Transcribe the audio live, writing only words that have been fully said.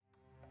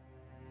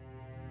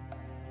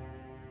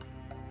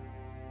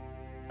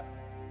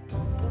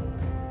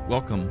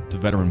Welcome to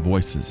Veteran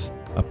Voices,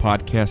 a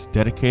podcast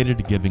dedicated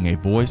to giving a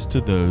voice to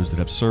those that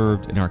have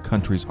served in our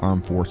country's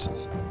armed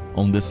forces.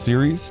 On this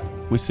series,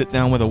 we sit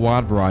down with a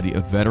wide variety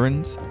of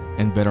veterans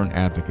and veteran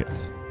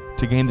advocates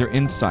to gain their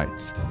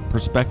insights,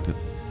 perspective,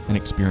 and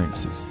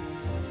experiences.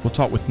 We'll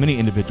talk with many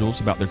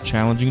individuals about their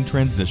challenging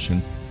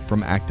transition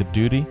from active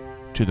duty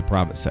to the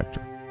private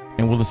sector,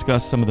 and we'll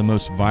discuss some of the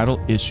most vital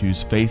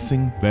issues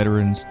facing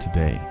veterans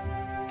today.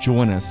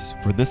 Join us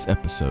for this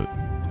episode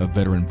of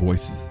Veteran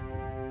Voices.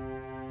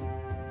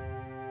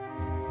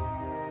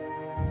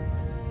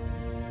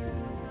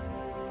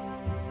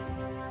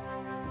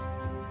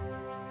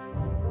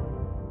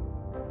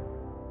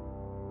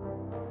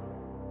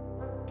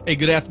 Hey,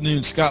 good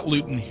afternoon. Scott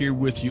Luton here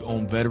with you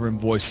on Veteran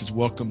Voices.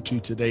 Welcome to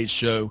today's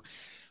show.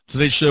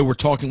 Today's show, we're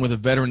talking with a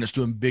veteran that's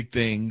doing big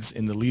things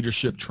in the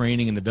leadership,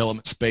 training, and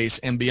development space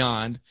and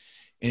beyond.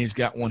 And he's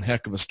got one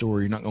heck of a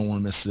story. You're not going to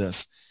want to miss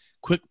this.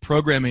 Quick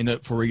programming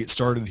note before we get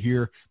started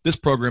here. This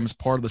program is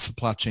part of the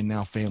Supply Chain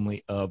Now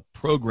family of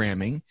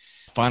programming.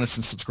 Find us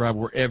and subscribe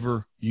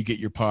wherever you get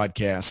your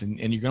podcasts. And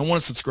you're going to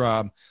want to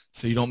subscribe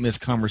so you don't miss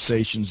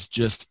conversations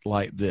just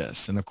like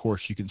this. And, of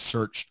course, you can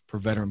search for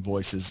Veteran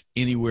Voices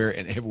anywhere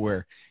and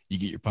everywhere you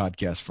get your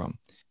podcast from.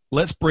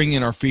 Let's bring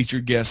in our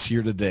featured guests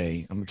here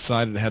today. I'm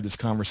excited to have this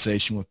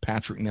conversation with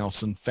Patrick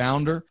Nelson,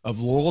 founder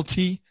of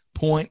Loyalty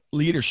Point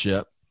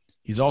Leadership.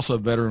 He's also a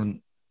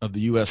veteran of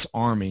the U.S.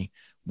 Army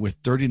with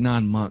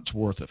 39 months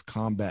worth of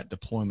combat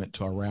deployment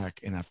to Iraq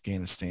and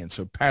Afghanistan.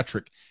 So,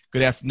 Patrick,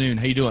 good afternoon.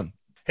 How you doing?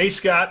 Hey,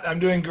 Scott. I'm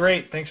doing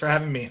great. Thanks for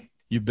having me.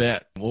 You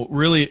bet. Well,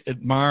 really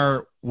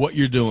admire what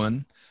you're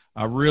doing.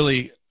 I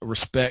really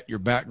respect your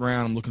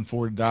background. I'm looking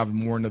forward to diving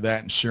more into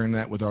that and sharing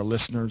that with our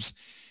listeners.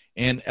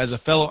 And as a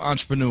fellow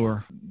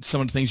entrepreneur,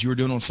 some of the things you were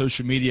doing on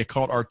social media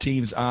caught our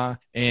team's eye,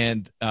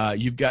 and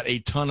you've got a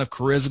ton of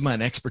charisma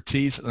and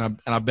expertise, and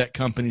I bet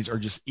companies are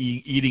just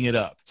eating it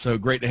up. So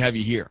great to have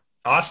you here.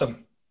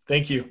 Awesome.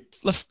 Thank you.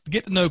 Let's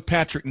get to know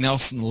Patrick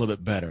Nelson a little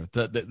bit better,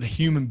 the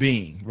human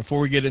being, before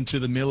we get into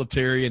the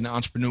military and the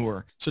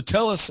entrepreneur. So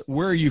tell us,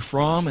 where are you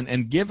from,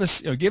 and give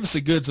us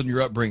the goods on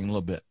your upbringing a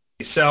little bit.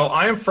 So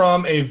I am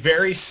from a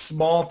very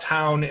small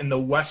town in the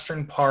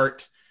western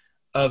part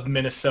of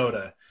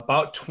Minnesota,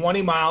 about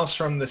 20 miles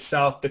from the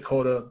South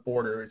Dakota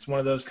border. It's one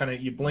of those kind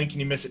of you blink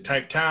and you miss it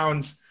type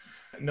towns,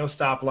 no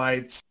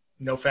stoplights,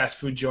 no fast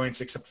food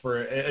joints except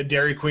for a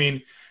Dairy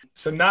Queen.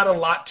 So not a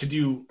lot to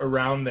do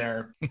around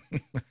there.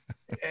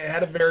 I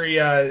had a very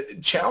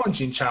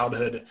challenging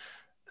childhood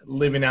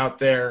living out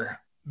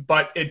there,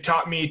 but it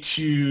taught me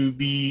to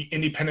be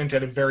independent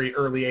at a very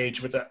early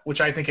age, which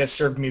I think has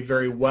served me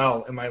very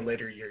well in my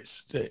later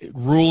years. The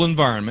rural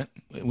environment,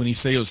 when you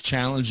say it was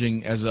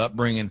challenging as an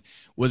upbringing,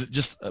 was it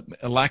just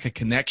a lack of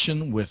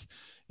connection with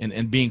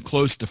and being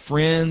close to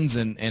friends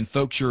and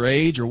folks your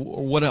age, or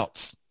what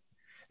else?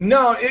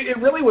 No, it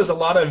really was a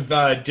lot of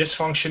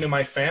dysfunction in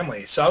my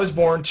family. So I was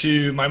born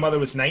to, my mother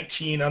was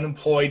 19,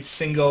 unemployed,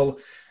 single,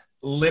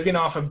 living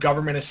off of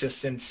government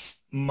assistance.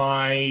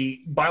 My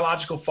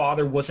biological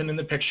father wasn't in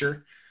the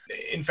picture.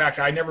 In fact,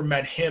 I never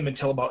met him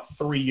until about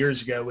 3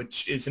 years ago,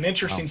 which is an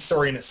interesting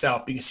story in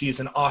itself because he is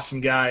an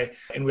awesome guy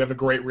and we have a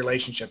great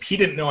relationship. He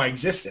didn't know I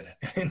existed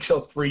until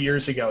 3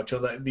 years ago,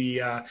 until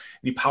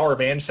the power of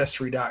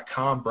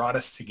Ancestry.com brought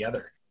us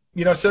together.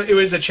 You know, so it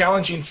was a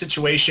challenging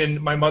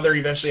situation. My mother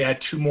eventually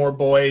had 2 more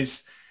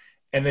boys,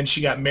 and then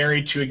she got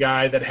married to a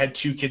guy that had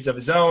 2 kids of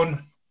his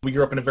own. We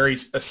grew up in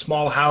a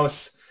small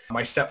house.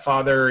 My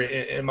stepfather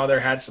and mother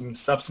had some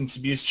substance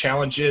abuse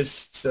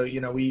challenges. So, you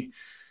know, we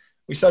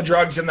saw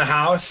drugs in the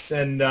house,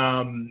 and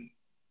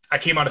I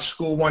came out of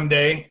school one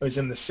day. I was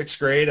in the 6th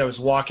grade. I was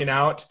walking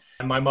out,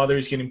 and my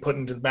mother's getting put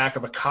into the back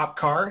of a cop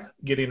car,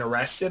 getting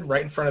arrested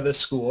right in front of the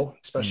school,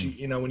 especially,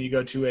 you know, when you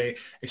go to a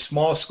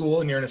small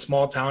school and you're in a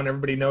small town,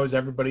 everybody knows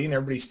everybody and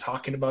everybody's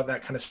talking about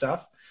that kind of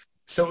stuff.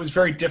 So it was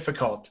very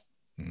difficult.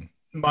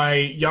 My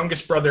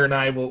youngest brother and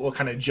I will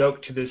kind of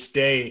joke to this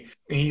day.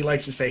 He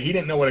likes to say he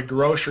didn't know what a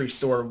grocery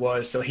store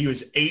was. So he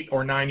was 8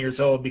 or 9 years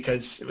old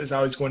because it was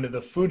always going to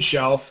the food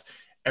shelf.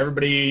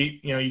 Everybody,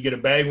 you know, you get a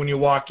bag when you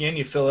walk in,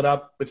 you fill it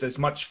up with as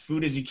much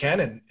food as you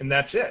can, and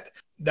that's it.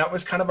 That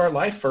was kind of our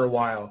life for a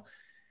while.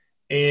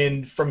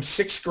 And from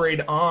 6th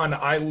grade on,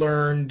 I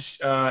learned,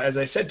 as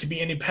I said, to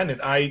be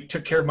independent. I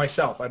took care of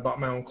myself. I bought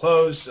my own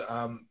clothes,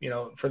 you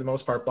know, for the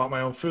most part, bought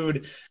my own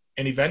food.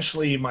 And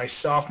eventually my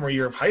sophomore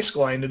year of high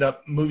school, I ended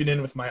up moving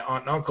in with my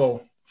aunt and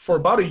uncle for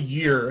about a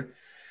year.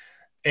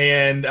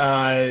 And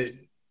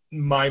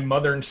my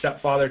mother and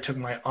stepfather took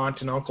my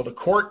aunt and uncle to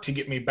court to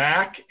get me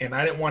back. And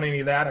I didn't want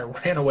any of that. I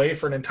ran away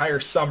for an entire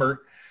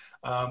summer,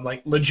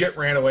 like legit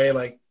ran away,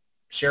 like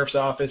sheriff's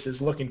office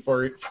is looking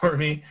for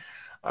me.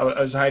 I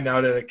was hiding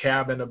out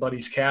at a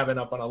buddy's cabin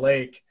up on a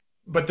lake.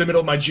 But the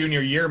middle of my junior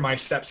year, my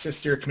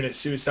stepsister committed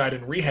suicide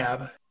in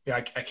rehab. You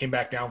know, I came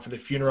back down for the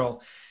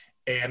funeral.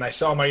 And I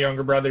saw my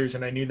younger brothers,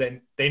 and I knew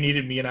that they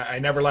needed me, and I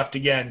never left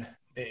again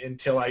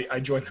until I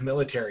joined the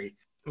military,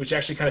 which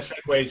actually kind of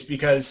segues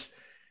because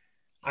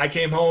I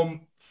came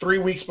home 3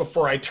 weeks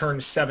before I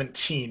turned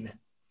 17.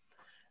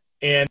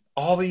 And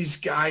all these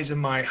guys in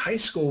my high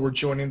school were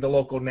joining the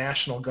local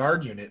National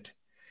Guard unit.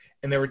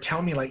 And they were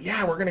telling me like,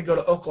 yeah, we're going to go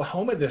to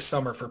Oklahoma this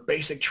summer for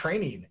basic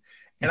training.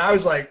 And I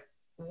was like,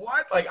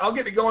 what? Like, I'll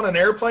get to go on an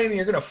airplane and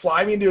you're going to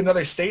fly me into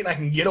another state and I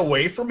can get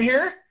away from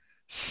here?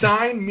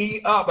 Sign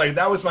me up. Like,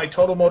 that was my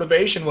total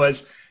motivation,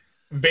 was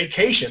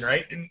vacation,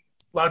 right? And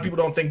a lot of people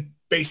don't think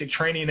basic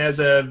training as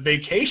a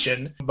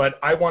vacation, but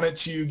I wanted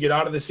to get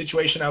out of the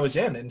situation I was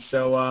in. And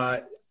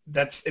so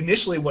that's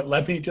initially what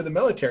led me to the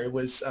military,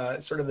 was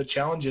sort of the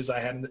challenges I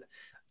had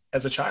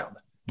as a child.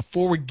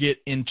 Before we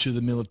get into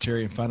the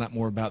military and find out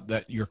more about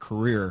your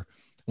career,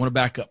 I want to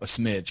back up a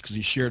smidge, because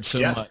you shared so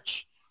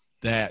much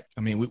that,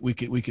 I mean, we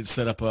could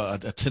set up a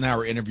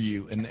 10-hour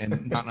interview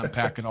and not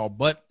unpack it all.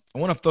 But I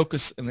want to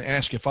focus and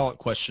ask you a follow-up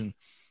question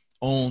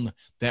on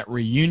that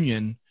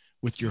reunion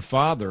with your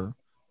father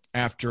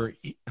after,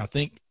 I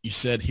think you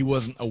said he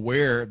wasn't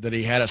aware that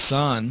he had a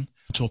son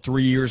until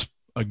 3 years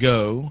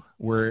ago,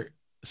 where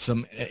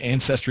some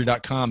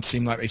Ancestry.com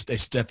seemed like they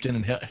stepped in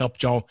and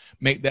helped y'all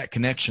make that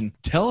connection.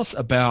 Tell us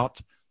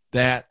about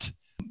that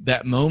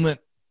moment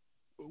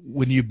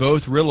when you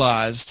both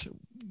realized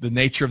the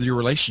nature of your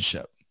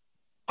relationship.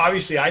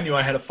 Obviously, I knew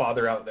I had a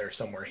father out there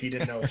somewhere. He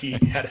didn't know he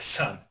had a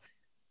son.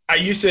 I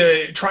used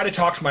to try to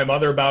talk to my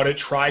mother about it,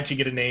 tried to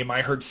get a name.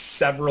 I heard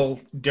several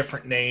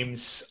different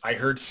names. I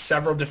heard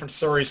several different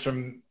stories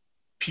from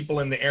people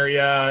in the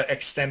area,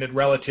 extended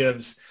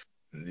relatives,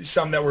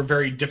 some that were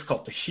very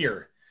difficult to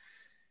hear.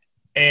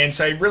 And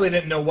so I really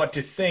didn't know what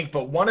to think,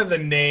 but one of the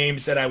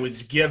names that I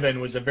was given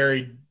was a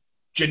very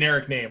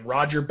generic name,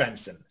 Roger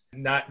Benson,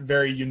 not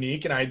very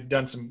unique. And I'd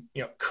done some,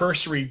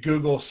 cursory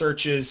Google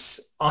searches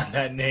on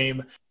that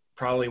name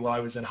probably while I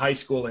was in high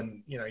school,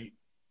 and,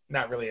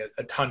 not really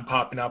a ton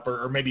popping up,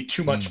 or maybe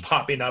too much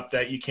popping up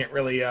that you can't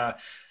really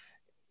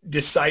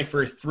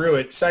decipher through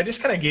it. So I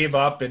just kind of gave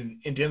up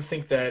and didn't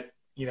think that,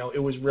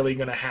 it was really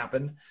going to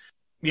happen.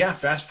 Yeah,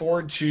 fast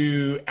forward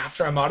to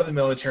after I'm out of the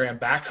military, I'm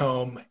back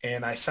home,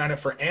 and I signed up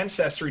for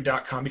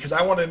Ancestry.com because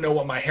I wanted to know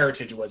what my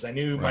heritage was. I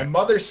knew my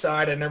mother's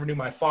side. I never knew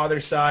my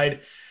father's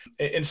side.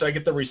 And so I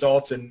get the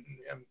results, and,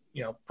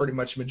 pretty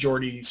much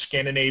majority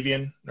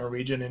Scandinavian,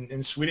 Norwegian,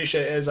 and Swedish,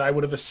 as I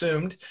would have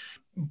assumed.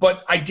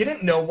 But I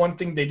didn't know one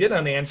thing they did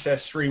on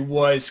Ancestry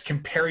was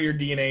compare your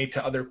DNA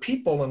to other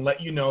people and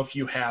let you know if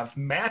you have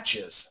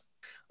matches.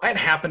 I had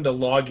happened to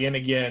log in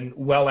again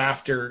well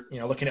after,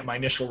 looking at my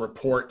initial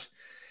report,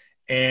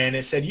 and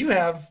it said, you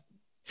have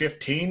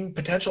 15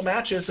 potential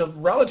matches of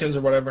relatives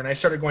or whatever. And I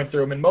started going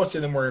through them, and most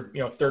of them were,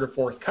 third or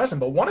fourth cousin.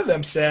 But one of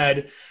them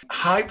said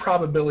high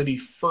probability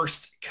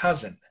first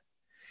cousin.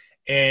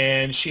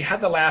 And she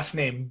had the last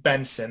name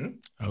Benson.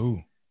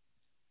 Oh.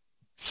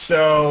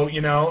 So,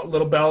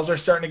 little bells are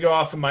starting to go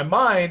off in my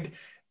mind.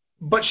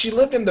 But she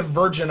lived in the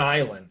Virgin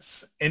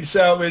Islands. And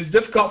so it was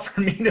difficult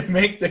for me to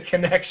make the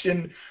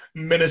connection,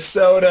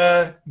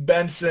 Minnesota,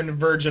 Benson,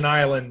 Virgin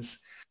Islands.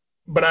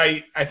 But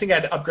I think I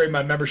had to upgrade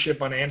my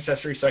membership on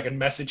Ancestry so I could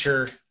message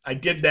her. I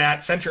did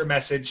that, sent her a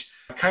message,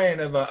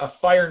 kind of a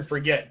fire and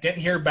forget.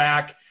 Didn't hear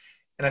back.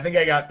 And I think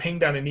I got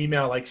pinged on an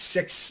email like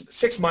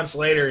six months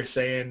later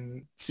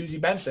saying, Susie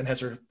Benson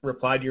has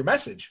replied to your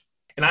message.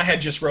 And I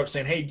had just wrote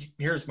saying, hey,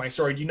 here's my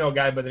story. Do you know a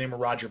guy by the name of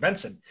Roger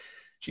Benson?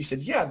 She said,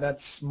 yeah,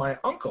 that's my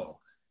uncle,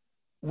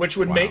 which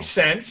would make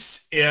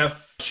sense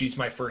if she's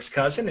my first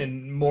cousin,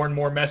 and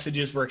more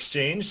messages were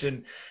exchanged.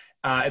 And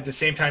at the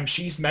same time,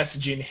 she's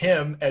messaging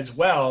him as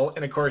well.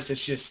 And of course,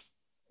 it's just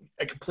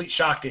a complete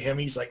shock to him.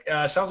 He's like,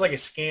 sounds like a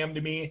scam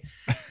to me.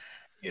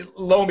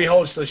 Lo and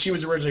behold, so she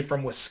was originally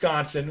from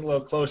Wisconsin, a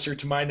little closer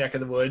to my neck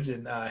of the woods,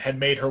 and had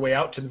made her way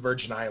out to the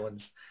Virgin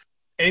Islands.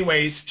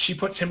 Anyways, she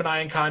puts him and I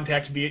in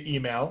contact via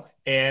email.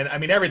 And I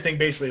mean, everything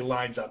basically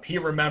lines up. He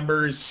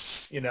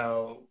remembers,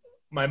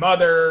 my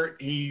mother.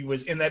 He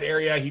was in that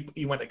area.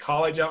 He went to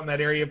college out in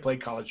that area,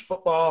 played college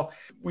football.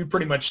 We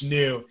pretty much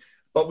knew.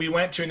 But we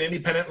went to an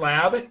independent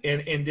lab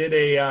and did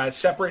a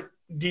separate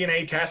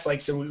DNA test.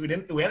 So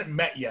we hadn't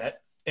met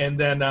yet. And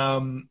then,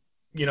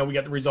 we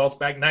got the results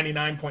back,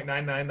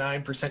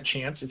 99.999%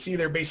 chance. It's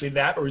either basically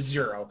that or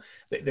zero.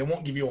 They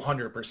won't give you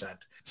 100%.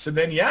 So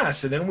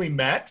then we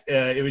met.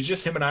 It was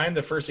just him and I on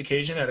the first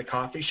occasion at a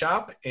coffee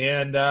shop.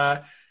 And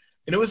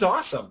it was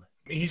awesome.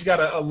 He's got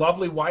a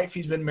lovely wife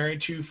he's been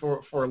married to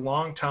for a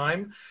long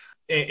time.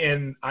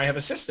 And I have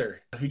a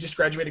sister who just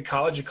graduated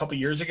college a couple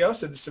years ago.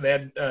 So they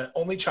had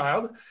only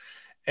child.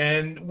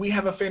 And we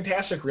have a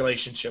fantastic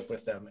relationship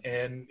with them.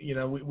 And,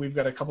 we've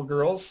got a couple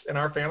girls in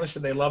our family, so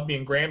they love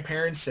being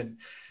grandparents. And,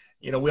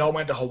 we all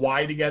went to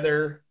Hawaii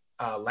together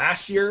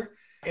last year.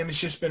 And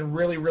it's just been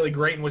really, really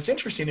great. And what's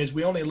interesting is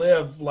we only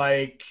live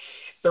like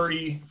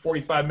 30,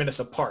 45 minutes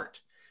apart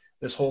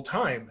this whole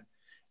time.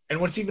 And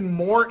what's even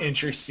more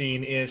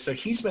interesting is, so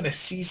he's been a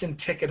season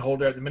ticket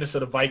holder at the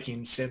Minnesota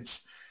Vikings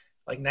since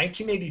like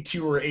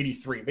 1982 or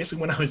 83, basically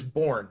when I was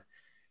born.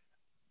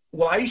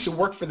 Well, I used to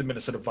work for the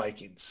Minnesota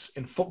Vikings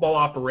in football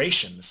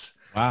operations.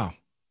 Wow.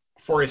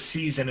 For a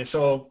season. And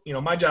so,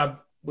 my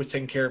job was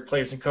taking care of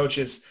players and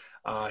coaches.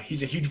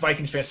 He's a huge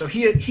Vikings fan. So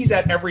he's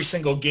at every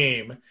single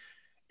game.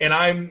 and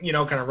I'm,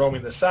 kind of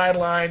roaming the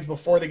sidelines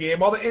before the game.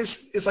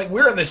 It's like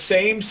we're in the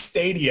same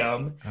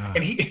stadium,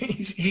 and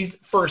he's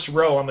first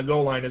row on the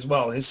goal line as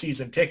well, his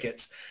season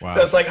tickets. Wow.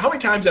 So it's like, how many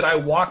times did I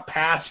walk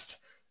past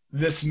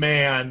this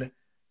man,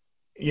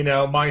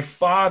 my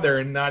father,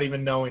 and not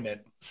even knowing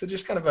it? So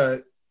just kind of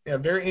a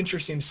very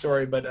interesting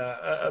story, but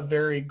a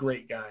very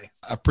great guy.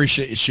 I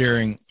appreciate you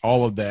sharing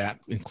all of that,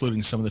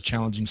 including some of the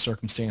challenging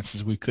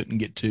circumstances we couldn't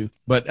get to.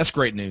 But that's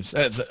great news.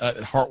 That's a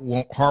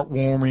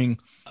heartwarming,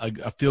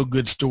 a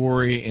feel-good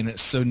story, and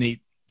it's so neat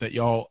that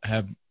y'all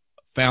have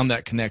found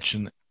that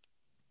connection.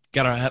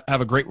 Got to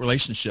have a great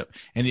relationship,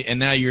 and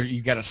now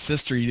you got a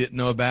sister you didn't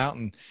know about,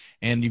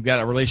 and you've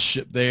got a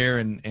relationship there,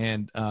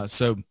 and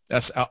so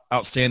that's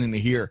outstanding to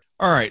hear.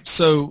 All right,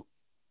 so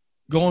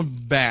going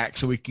back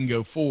so we can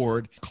go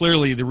forward,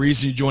 clearly the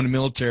reason you joined the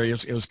military,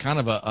 it was kind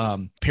of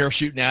a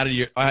parachuting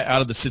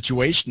out of the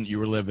situation that you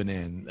were living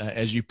in.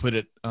 As you put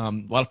it, a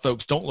lot of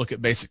folks don't look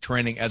at basic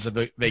training as a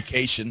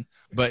vacation,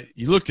 but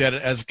you looked at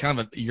it as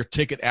kind of your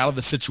ticket out of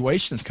the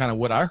situation is kind of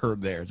what I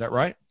heard there. Is that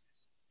right?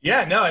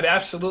 Yeah, no, it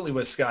absolutely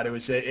was, Scott. It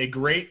was a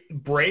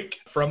great break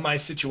from my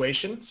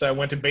situation. So I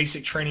went to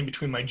basic training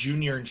between my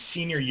junior and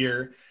senior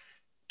year,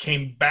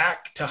 came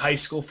back to high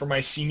school for my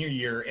senior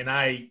year, and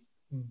I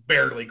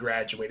barely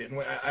graduated.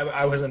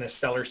 I wasn't a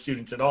stellar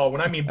student at all. When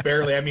I mean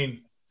barely, I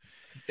mean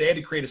they had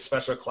to create a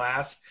special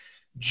class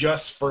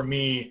just for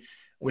me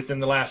within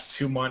the last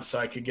 2 months so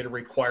I could get a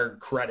required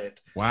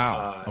credit.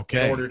 Wow.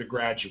 Okay. In order to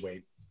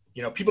graduate.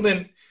 People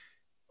didn't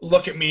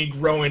look at me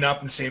growing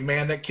up and say,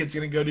 man, that kid's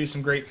going to go do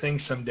some great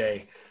things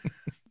someday.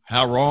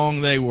 How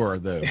wrong they were,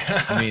 though.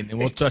 I mean, and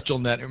we'll touch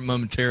on that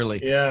momentarily.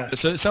 Yeah.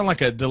 So it sounded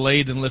like a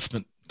delayed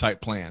enlistment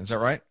type plan. Is that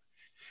right?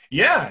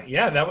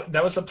 Yeah,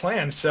 that was the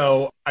plan.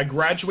 So I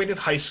graduated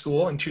high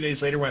school, and 2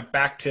 days later went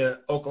back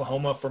to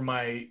Oklahoma for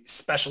my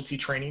specialty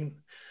training,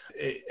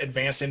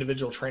 advanced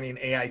individual training,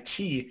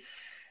 AIT.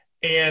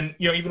 And,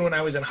 even when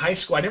I was in high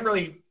school, I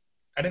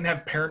didn't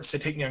have parents to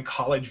take me on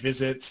college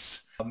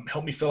visits,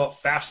 help me fill out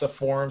FAFSA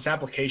forms,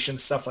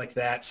 applications, stuff like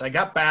that. So I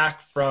got back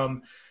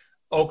from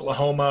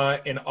Oklahoma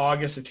in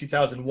August of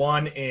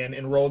 2001 and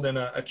enrolled in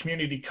a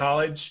community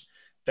college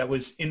that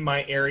was in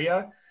my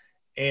area.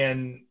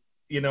 And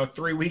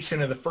 3 weeks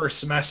into the first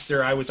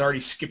semester, I was already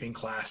skipping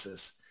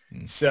classes.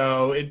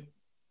 So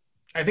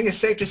I think it's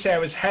safe to say I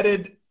was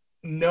headed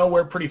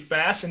nowhere pretty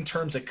fast in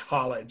terms of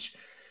college.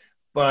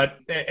 But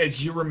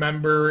as you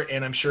remember,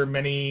 and I'm sure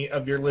many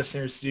of your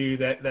listeners do,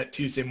 that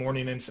Tuesday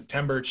morning in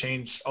September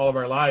changed all of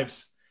our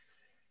lives.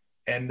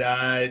 And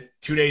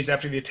 2 days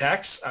after the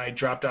attacks, I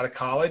dropped out of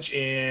college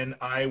and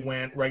I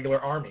went regular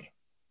Army.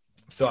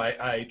 So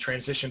I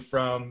transitioned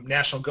from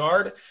National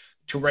Guard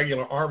to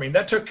regular Army. And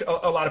that took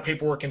a lot of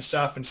paperwork and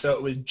stuff. And so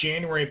it was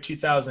January of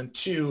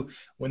 2002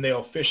 when they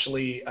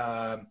officially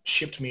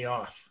shipped me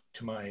off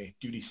to my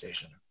duty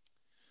station.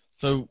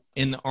 So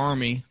in the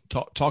Army,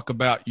 talk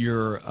about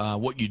your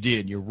what you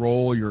did, your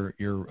role, your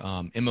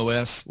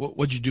MOS.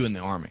 What'd you do in the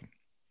Army?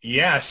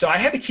 Yeah, so I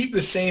had to keep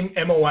the same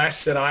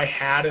MOS that I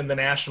had in the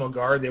National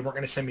Guard. They weren't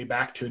going to send me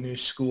back to a new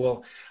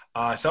school.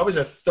 So I was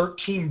a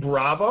 13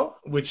 Bravo,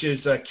 which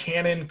is a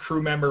cannon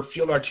crew member,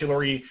 field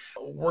artillery,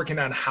 working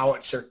on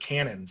howitzer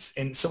cannons.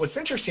 And so what's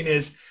interesting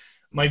is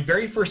my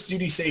very first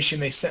duty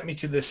station, they sent me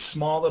to this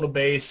small little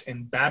base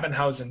in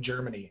Babenhausen,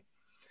 Germany.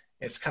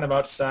 It's kind of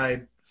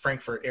outside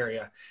Frankfurt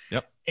area.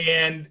 Yep.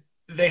 And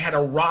they had a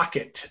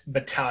rocket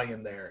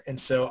battalion there. And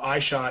so I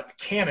shot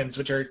cannons,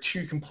 which are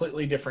two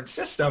completely different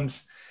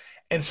systems.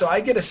 And so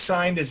I get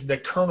assigned as the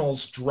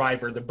colonel's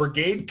driver, the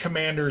brigade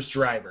commander's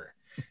driver.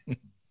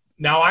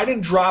 Now, I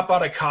didn't drop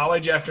out of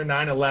college after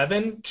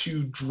 9/11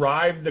 to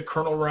drive the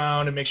colonel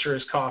around and make sure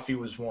his coffee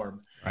was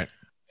warm. Right.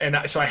 And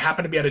so I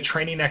happened to be at a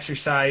training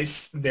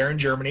exercise there in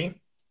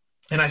Germany,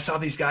 and I saw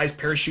these guys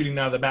parachuting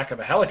out of the back of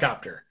a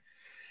helicopter.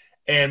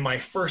 And my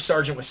first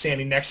sergeant was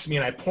standing next to me,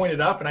 and I pointed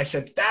up, and I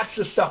said, that's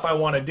the stuff I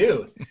want to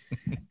do.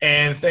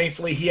 And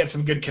thankfully, he had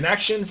some good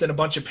connections, and a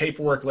bunch of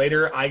paperwork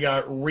later, I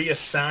got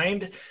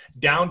reassigned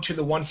down to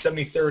the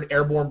 173rd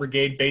Airborne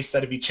Brigade based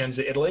out of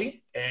Vicenza,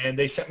 Italy. And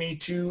they sent me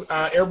to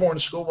airborne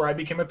school where I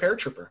became a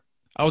paratrooper.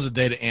 I was a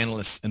data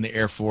analyst in the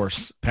Air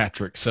Force,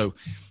 Patrick, so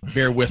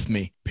bear with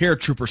me.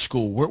 Paratrooper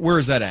school, where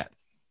is that at?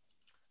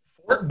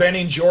 Fort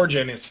Benning,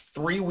 Georgia, and it's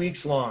 3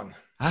 weeks long.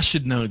 I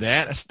should know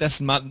that. That's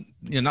not,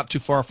 not too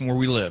far from where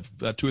we live,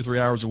 about 2 or 3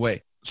 hours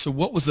away. So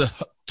what was the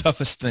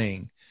toughest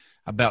thing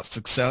about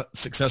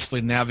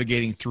successfully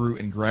navigating through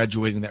and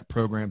graduating that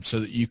program so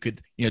that you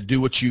could,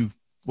 do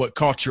what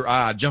caught your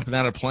eye, jumping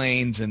out of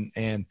planes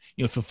and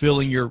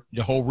fulfilling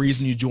the whole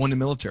reason you joined the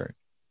military?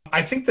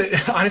 I think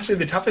that honestly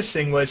the toughest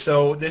thing was,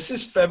 so this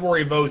is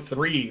February of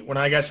 2003 when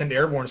I got sent to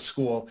airborne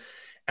school,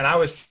 and I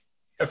was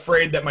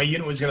afraid that my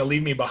unit was going to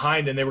leave me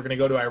behind and they were going to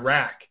go to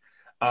Iraq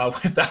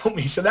without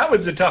me. So that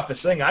was the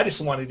toughest thing. I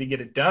just wanted to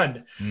get it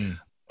done.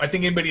 I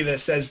think anybody that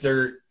says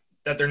they're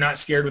not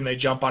scared when they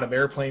jump out of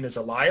airplane is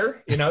a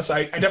liar, so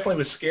I definitely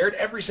was scared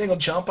every single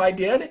jump I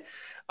did.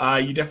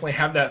 You definitely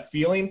have that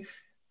feeling.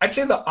 I'd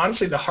say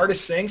honestly the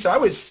hardest thing, so I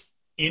was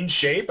in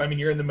shape. I mean,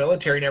 you're in the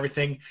military and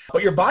everything,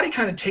 but your body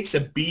kind of takes a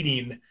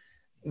beating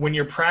when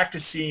you're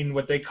practicing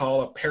what they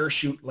call a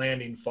parachute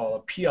landing fall,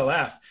 a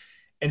PLF.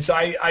 And so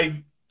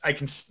I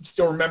can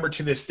still remember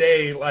to this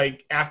day,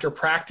 like after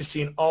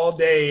practicing all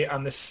day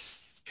on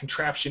this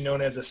contraption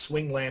known as a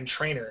swing land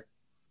trainer,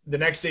 the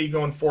next day you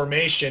go in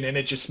formation and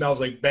it just smells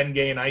like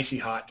Bengay and Icy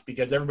Hot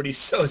because everybody's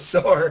so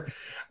sore.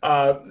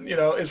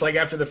 It's like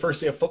after the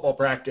first day of football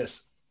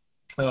practice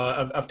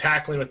of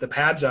tackling with the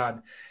pads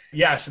on.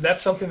 Yeah, so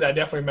that's something that I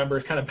definitely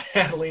remember, kind of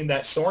battling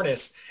that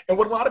soreness. And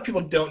what a lot of people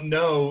don't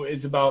know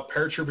is about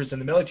paratroopers in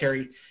the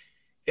military.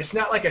 It's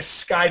not like a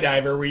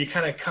skydiver where you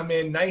kind of come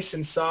in nice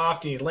and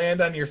soft and you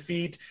land on your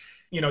feet.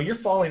 You're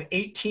falling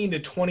 18 to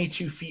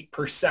 22 feet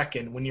per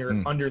second when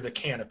you're under the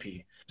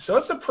canopy. So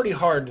it's a pretty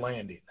hard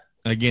landing.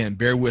 Again,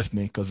 bear with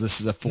me because this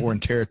is a foreign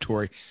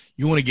territory.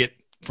 You want to get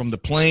from the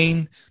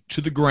plane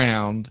to the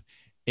ground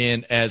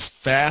in as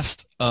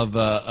fast of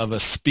a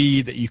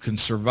speed that you can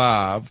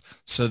survive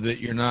so that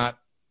you're not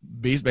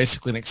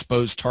basically an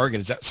exposed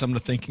target. Is that some of the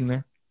thinking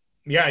there?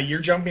 Yeah, you're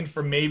jumping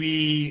from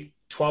maybe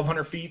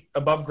 1,200 feet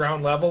above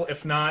ground level,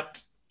 if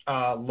not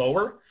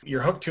lower.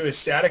 You're hooked to a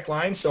static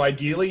line, so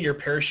ideally your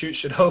parachute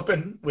should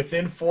open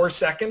within 4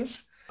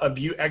 seconds of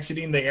you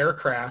exiting the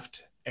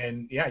aircraft.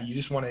 And yeah, you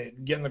just want to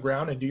get in the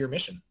ground and do your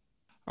mission.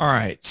 All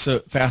right, so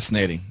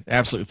fascinating,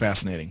 absolutely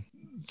fascinating.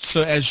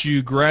 So as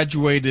you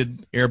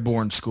graduated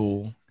airborne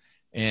school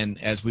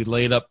and as we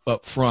laid up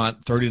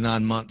front,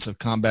 39 months of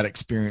combat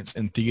experience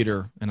in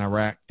theater in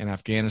Iraq and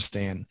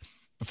Afghanistan,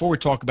 before we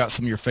talk about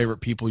some of your favorite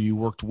people you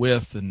worked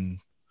with and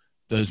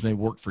those may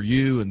work for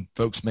you and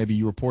folks maybe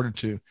you reported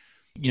to,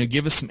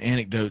 give us some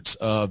anecdotes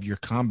of your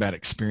combat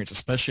experience,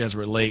 especially as it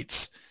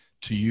relates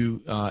to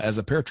you as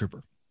a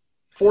paratrooper.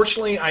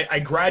 Fortunately, I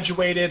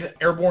graduated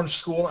airborne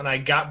school and I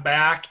got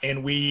back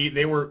and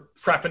they were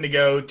prepping to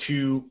go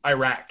to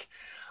Iraq.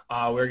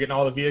 We were getting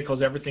all the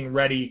vehicles, everything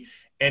ready.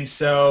 And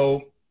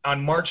so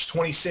on March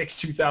 26,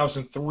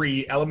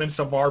 2003, elements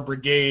of our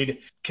brigade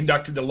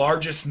conducted the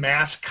largest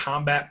mass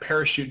combat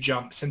parachute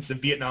jump since the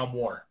Vietnam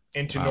War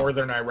into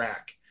northern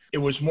Iraq. It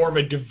was more of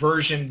a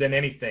diversion than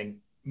anything.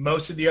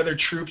 Most of the other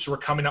troops were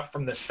coming up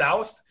from the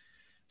south.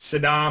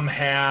 Saddam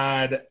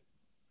had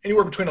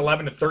anywhere between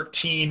 11 to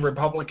 13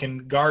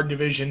 Republican Guard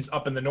divisions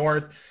up in the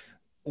north.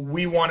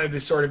 We wanted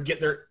to sort of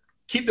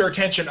keep their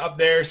attention up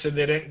there so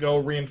they didn't go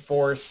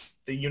reinforce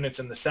the units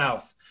in the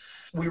south.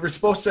 We were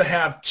supposed to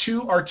have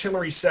 2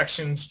 artillery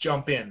sections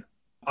jump in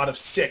out of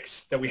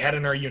 6 that we had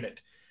in our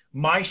unit.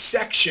 My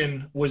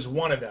section was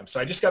one of them.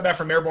 So I just got back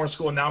from airborne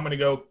school and now I'm going to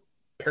go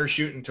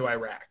parachute into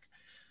Iraq.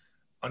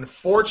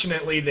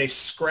 Unfortunately, they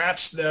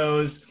scratched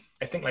those,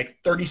 I think like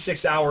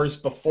 36 hours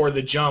before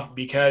the jump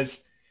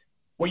because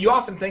what you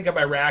often think of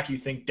Iraq, you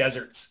think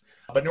deserts.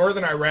 But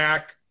northern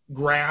Iraq,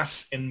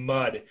 grass and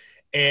mud.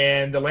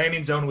 And the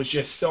landing zone was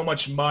just so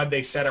much mud.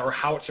 They said our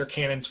howitzer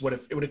cannons would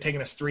have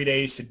taken us 3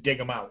 days to dig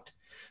them out.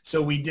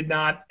 So we did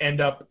not end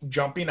up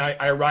jumping. I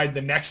arrived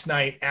the next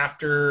night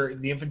after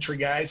the infantry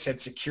guys had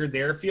secured the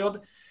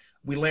airfield.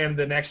 We landed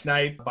the next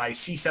night by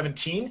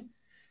C-17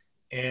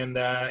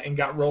 and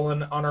got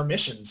rolling on our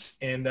missions.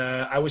 And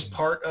I was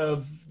part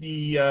of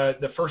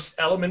the first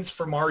elements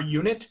from our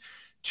unit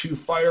to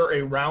fire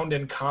a round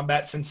in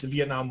combat since the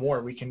Vietnam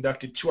War. We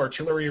conducted 2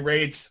 artillery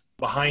raids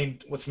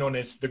behind what's known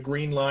as the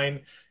Green Line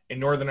in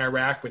northern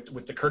Iraq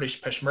with the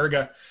Kurdish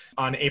Peshmerga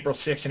on April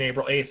 6th and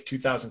April 8th,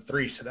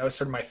 2003. So that was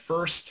sort of my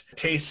first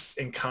taste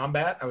in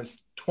combat. I was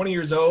 20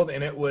 years old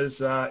and it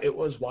was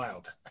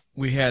wild.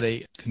 We had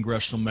a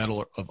Congressional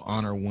Medal of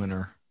Honor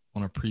winner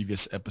on a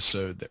previous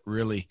episode that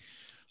really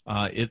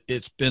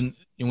it's been,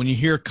 when you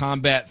hear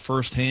combat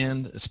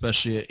firsthand,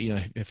 especially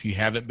if you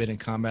haven't been in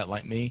combat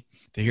like me,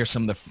 to hear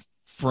some of the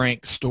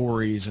frank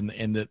stories and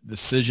the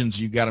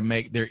decisions you got to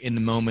make there in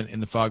the moment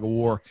in the fog of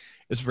war,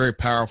 it's very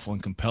powerful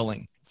and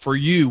compelling. For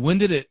you, when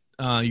did it?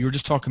 You were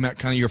just talking about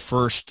kind of your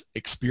first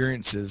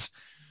experiences.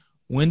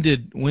 When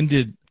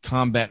did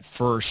combat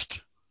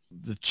first?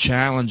 The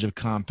challenge of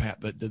combat,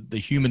 the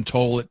human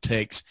toll it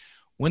takes.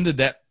 When did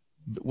that?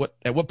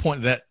 At what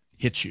point did that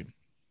hit you?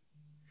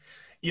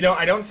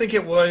 I don't think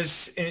it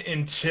was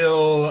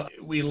until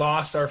we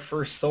lost our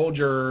first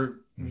soldier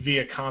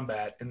via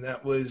combat, and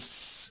that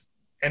was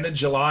end of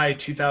July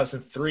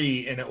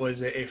 2003, and it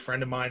was a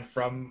friend of mine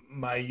from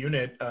my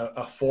unit,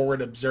 a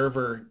forward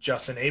observer,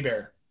 Justin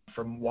Hebert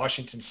from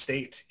Washington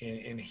State,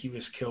 and he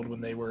was killed when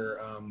they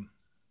were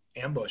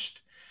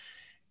ambushed.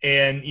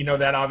 And,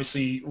 that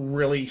obviously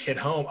really hit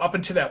home. Up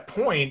until that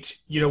point,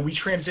 we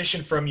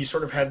transitioned from, you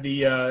sort of had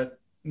the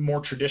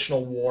more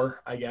traditional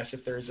war, I guess,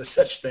 if there is a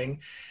such thing.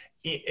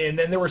 And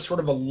then there was sort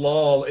of a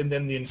lull, and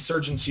then the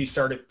insurgency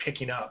started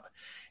picking up.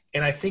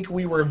 And I think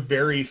we were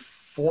very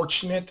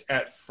fortunate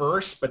at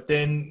first, but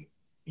then,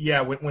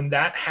 when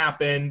that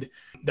happened,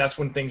 that's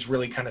when things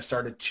really kind of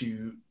started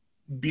to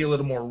be a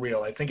little more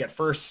real. I think at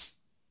first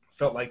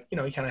felt like, you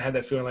kind of had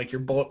that feeling like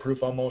you're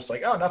bulletproof almost,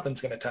 like, oh, nothing's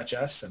going to touch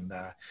us. And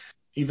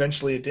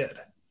eventually it did.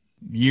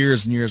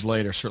 Years and years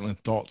later, certainly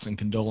thoughts and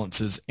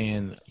condolences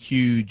and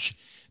huge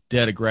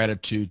debt of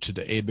gratitude to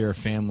the Hebert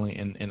family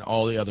and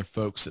all the other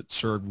folks that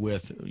served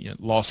with,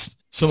 lost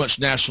so much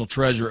national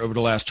treasure over the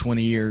last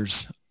 20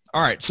 years.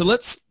 All right, so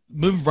let's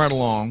move right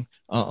along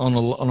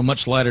on a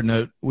much lighter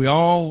note. We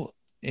all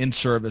in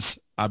service,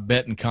 I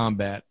bet, in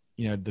combat,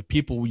 the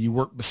people you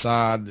work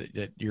beside,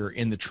 that you're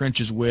in the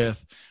trenches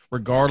with,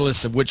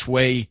 regardless of which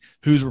way,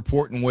 who's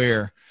reporting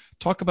where.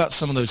 Talk about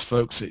some of those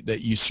folks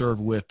that you serve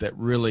with that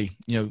really,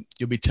 you'll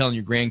be telling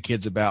your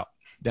grandkids about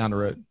down the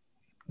road.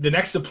 The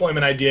next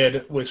deployment I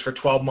did was for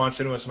 12 months,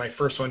 and it was my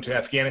first one to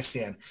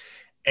Afghanistan.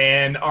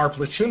 And our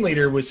platoon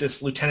leader was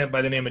this lieutenant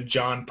by the name of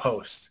John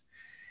Post.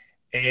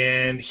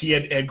 And he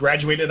had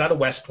graduated out of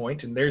West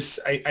Point. And there's,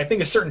 I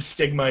think, a certain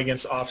stigma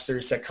against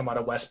officers that come out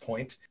of West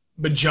Point.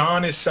 But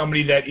John is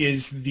somebody that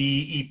is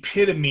the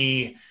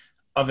epitome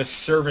of a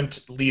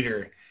servant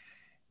leader.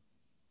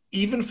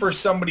 Even for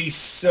somebody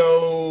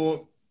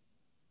so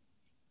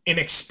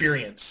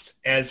inexperienced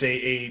as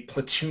a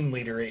platoon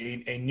leader,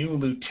 a new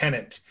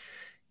lieutenant,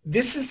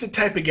 this is the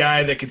type of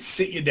guy that could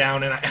sit you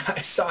down, and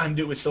I saw him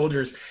do it with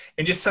soldiers,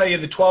 and just tell you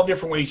the 12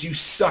 different ways you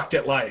sucked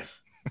at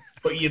life.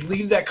 But you'd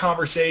leave that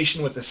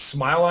conversation with a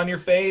smile on your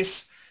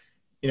face,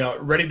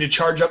 ready to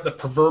charge up the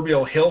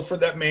proverbial hill for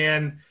that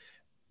man.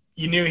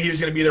 You knew he was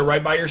going to be there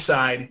right by your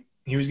side.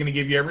 He was going to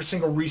give you every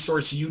single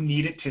resource you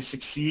needed to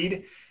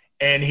succeed,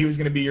 and he was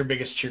going to be your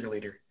biggest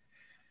cheerleader.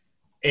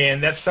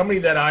 And that's somebody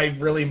that I've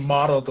really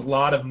modeled a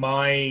lot of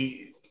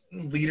my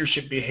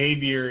leadership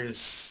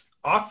behaviors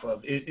off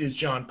of, is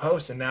John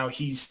Post. And now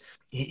he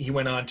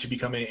went on to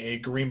become a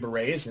Green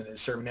Beret and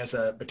is serving as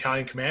a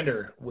battalion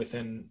commander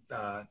within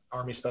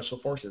Army Special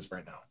Forces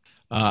right now.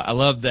 I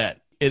love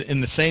that.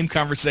 In the same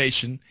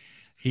conversation,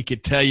 he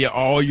could tell you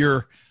all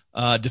your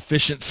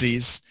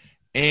deficiencies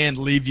and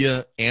leave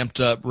you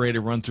amped up, ready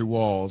to run through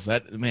walls.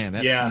 That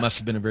must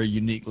have been a very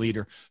unique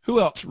leader.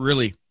 Who else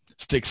really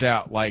sticks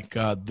out like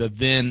the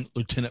then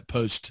Lieutenant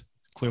Post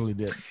clearly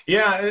did?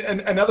 Yeah, and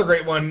another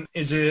great one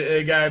is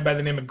a guy by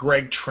the name of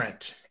Greg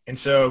Trent. And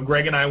so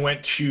Greg and I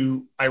went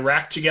to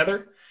Iraq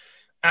together.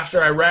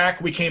 After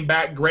Iraq, we came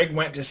back. Greg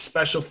went to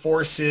Special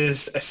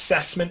Forces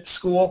Assessment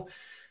School,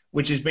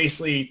 which is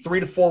basically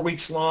 3 to 4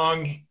 weeks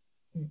long,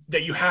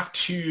 that you have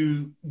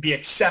to be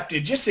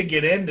accepted just to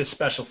get into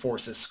Special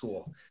Forces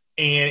School.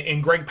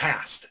 And Greg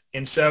passed.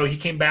 And so he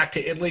came back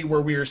to Italy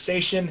where we were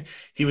stationed.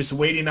 He was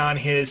waiting on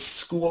his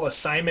school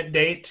assignment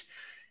date,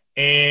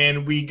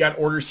 and we got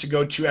orders to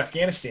go to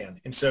Afghanistan.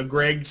 And so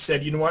Greg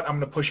said, you know what, I'm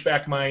going to push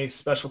back my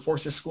Special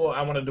Forces School.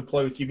 I want to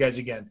deploy with you guys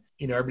again.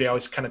 Everybody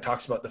always kind of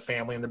talks about the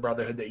family and the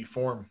brotherhood that you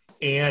form.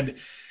 And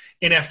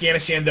in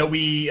Afghanistan, though,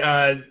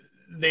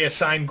 they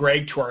assigned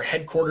Greg to our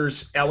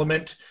headquarters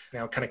element,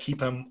 kind of keep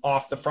him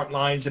off the front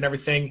lines and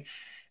everything.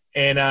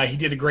 And he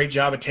did a great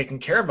job of taking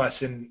care of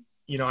us. And,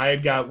 I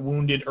had got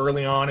wounded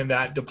early on in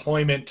that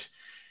deployment,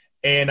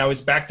 and I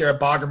was back there at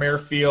Bagram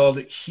Airfield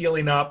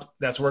healing up.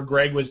 That's where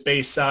Greg was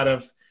based out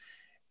of.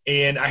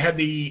 And I had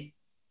the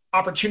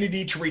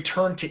opportunity to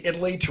return to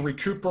Italy to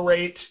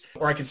recuperate,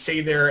 or I could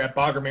stay there at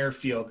Bagram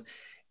Airfield.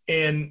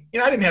 And,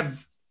 I didn't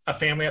have a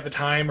family at the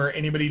time or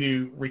anybody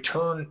to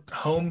return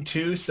home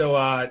to. So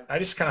I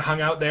just kind of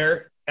hung out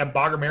there at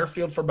Bagram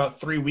Airfield for about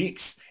 3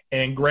 weeks.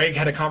 And Greg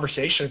had a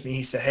conversation with me.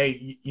 He said,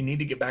 hey, you need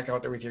to get back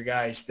out there with your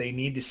guys. They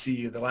need to see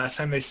you. The last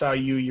time they saw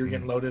you, you're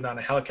getting loaded on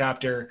a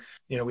helicopter.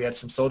 We had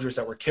some soldiers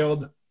that were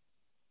killed.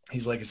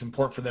 He's like, it's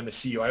important for them to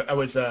see you. I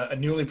was a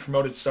newly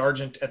promoted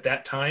sergeant at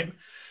that time.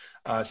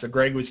 So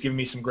Greg was giving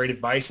me some great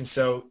advice. And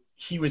so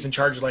he was in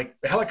charge of like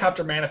the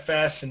helicopter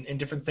manifests and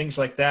different things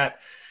like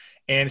that.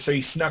 And so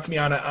he snuck me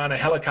on a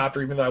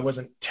helicopter, even though I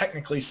wasn't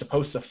technically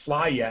supposed to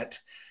fly yet.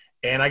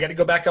 And I got to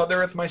go back out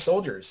there with my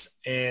soldiers.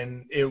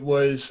 And it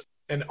was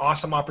an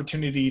awesome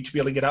opportunity to be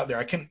able to get out there.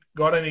 I couldn't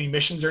go out on any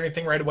missions or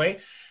anything right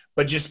away,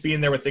 but just being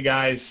there with the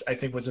guys, I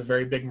think was a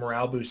very big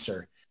morale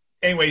booster.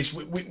 Anyways,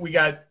 we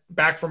got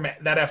back from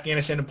that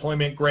Afghanistan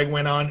deployment. Greg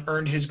went on,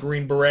 earned his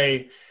Green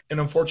Beret, and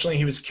unfortunately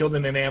he was killed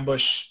in an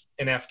ambush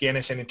in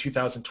Afghanistan in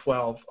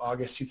 2012,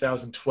 August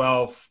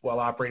 2012, while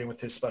operating with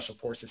his Special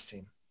Forces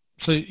team.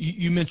 So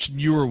you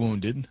mentioned you were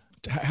wounded.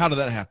 How did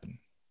that happen?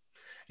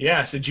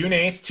 Yeah, so June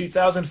 8th,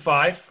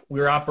 2005, we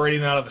were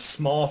operating out of a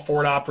small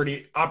forward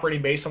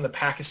operating base on the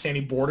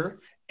Pakistani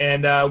border.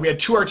 And we had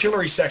 2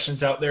 artillery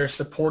sections out there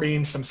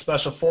supporting some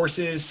special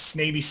forces,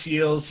 Navy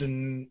SEALs,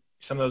 and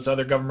some of those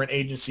other government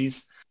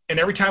agencies. And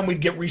every time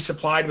we'd get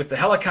resupplied with the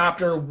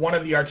helicopter, one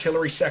of the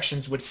artillery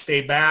sections would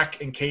stay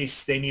back in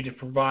case they needed to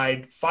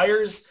provide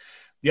fires.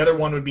 The other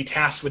one would be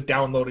tasked with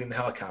downloading the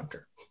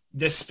helicopter.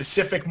 This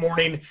specific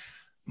morning,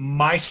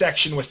 my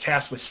section was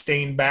tasked with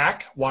staying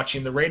back,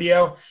 watching the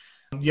radio.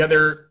 The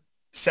other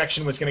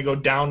section was going to go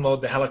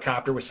download the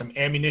helicopter with some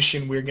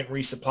ammunition we were getting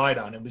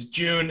resupplied on. It was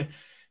June.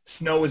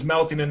 Snow was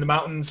melting in the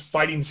mountains.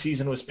 Fighting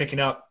season was picking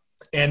up.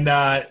 And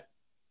I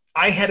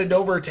headed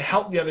over to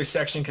help the other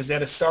section because they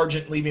had a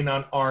sergeant leaving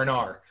on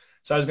R&R.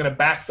 So I was going to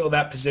backfill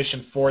that position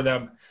for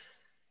them.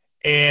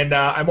 And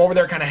I'm over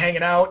there kind of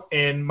hanging out,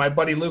 and my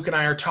buddy Luke and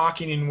I are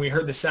talking, and we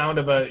heard the sound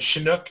of a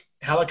Chinook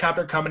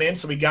helicopter coming in.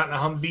 So we got in a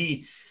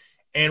Humvee,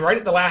 And right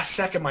at the last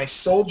second, my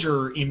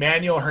soldier,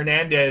 Emmanuel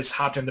Hernandez,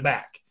 hopped in the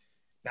back.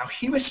 Now,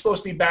 he was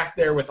supposed to be back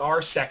there with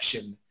our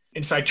section.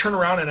 And so I turned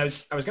around and I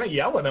was going to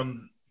yell at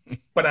him.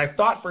 But I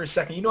thought for a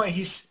second, you know what,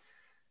 he's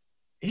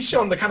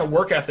shown the kind of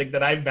work ethic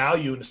that I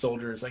value in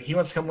soldiers. Like, he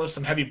wants to come lift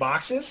some heavy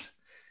boxes.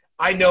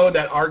 I know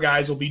that our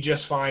guys will be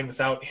just fine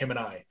without him and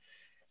I.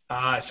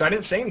 So I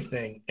didn't say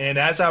anything. And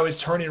as I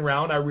was turning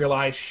around, I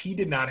realized he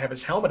did not have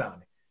his helmet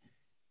on.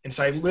 And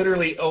so I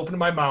literally opened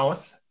my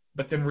mouth,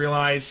 but then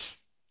realized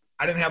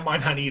I didn't have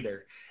mine on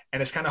either.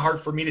 And it's kind of hard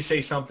for me to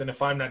say something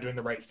if I'm not doing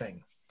the right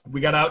thing. We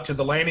got out to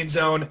the landing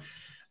zone.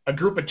 A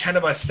group of 10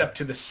 of us stepped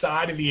to the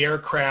side of the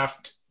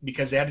aircraft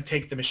because they had to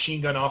take the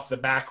machine gun off the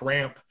back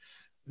ramp.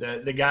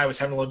 The guy was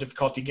having a little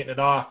difficulty getting it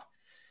off.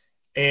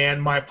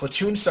 And my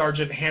platoon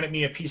sergeant handed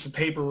me a piece of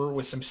paper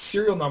with some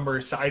serial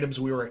numbers to items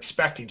we were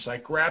expecting. So I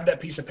grabbed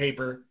that piece of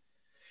paper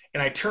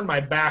and I turned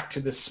my back to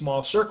this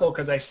small circle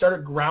because I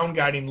started ground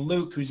guiding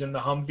Luke, who's in the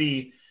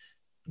Humvee,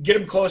 get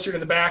him closer to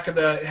the back of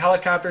the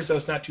helicopter so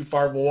it's not too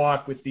far of a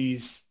walk with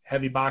these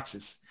heavy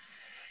boxes.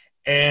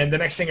 And the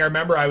next thing I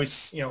remember, I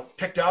was,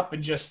 picked up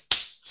and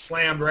just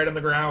slammed right on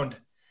the ground.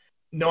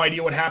 No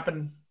idea what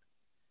happened.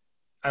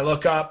 I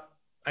look up,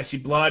 I see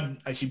blood,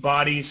 I see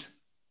bodies.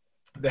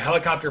 The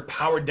helicopter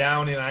powered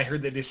down and I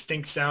heard the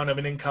distinct sound of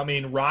an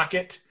incoming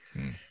rocket.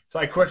 So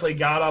I quickly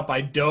got up.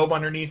 I dove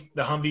underneath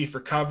the Humvee for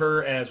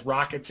cover as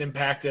rockets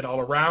impacted all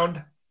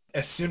around.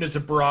 As soon as the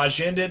barrage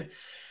ended,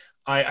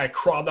 I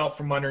crawled out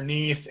from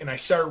underneath and I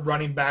started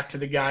running back to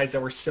the guys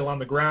that were still on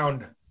the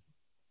ground.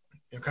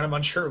 Kind of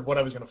unsure of what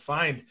I was going to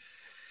find.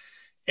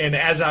 And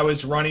as I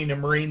was running, a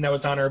Marine that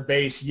was on our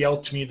base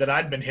yelled to me that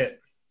I'd been hit.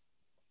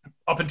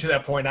 Up until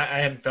that point, I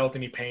hadn't felt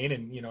any pain.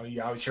 And,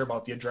 you always hear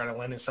about the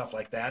adrenaline and stuff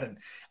like that. And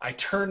I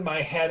turned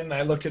my head and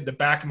I looked at the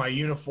back of my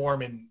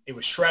uniform and it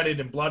was shredded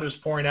and blood was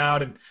pouring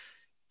out. And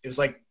it was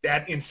like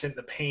that instant,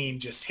 the pain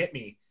just hit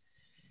me.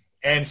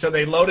 And so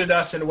they loaded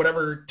us into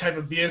whatever type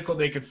of vehicle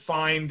they could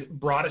find,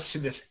 brought us to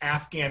this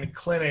Afghan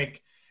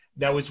clinic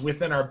that was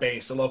within our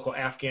base. A local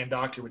Afghan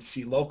doctor would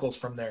see locals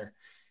from there.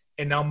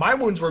 And now my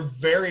wounds were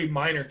very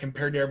minor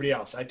compared to everybody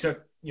else. I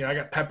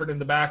got peppered in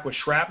the back with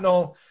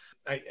shrapnel.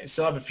 I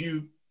still have a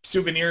few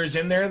souvenirs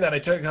in there that I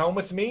took home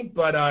with me,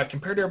 but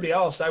compared to everybody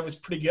else, I was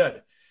pretty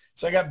good.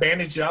 So I got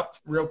bandaged up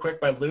real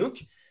quick by Luke,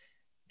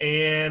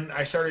 and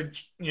I started,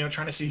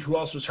 trying to see who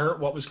else was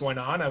hurt, what was going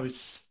on. I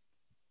was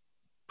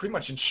pretty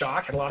much in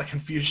shock, had a lot of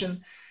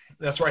confusion.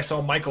 That's where I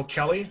saw Michael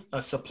Kelly,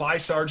 a supply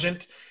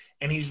sergeant,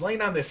 and he's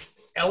laying on this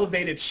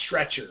elevated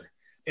stretcher.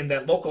 And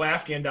that local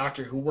Afghan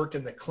doctor who worked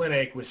in the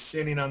clinic was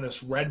sitting on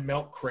this red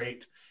milk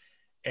crate,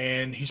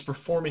 and he's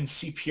performing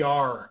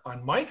CPR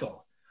on Michael.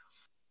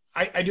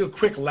 I do a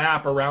quick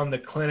lap around the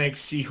clinic,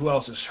 see who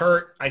else is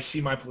hurt. I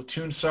see my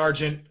platoon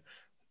sergeant,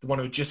 the one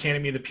who just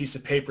handed me the piece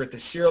of paper at the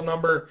serial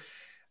number.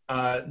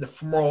 The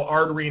femoral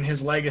artery in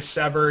his leg is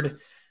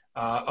severed.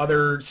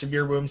 Other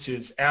severe wounds to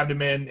his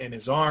abdomen and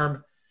his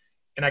arm.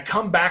 And I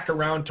come back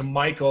around to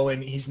Michael,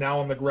 and he's now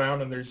on the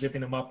ground, and they're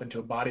zipping him up into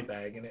a body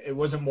bag. And it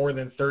wasn't more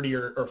than 30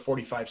 or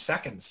 45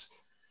 seconds.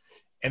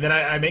 And then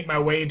I make my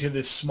way into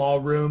this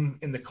small room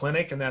in the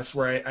clinic, and that's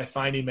where I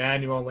find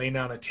Emmanuel laying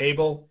on a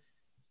table,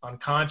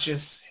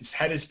 unconscious. His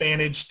head is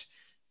bandaged,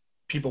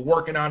 people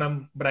working on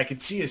him, but I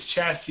could see his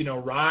chest,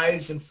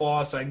 rise and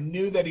fall. So I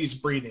knew that he's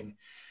breathing,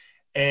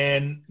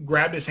 and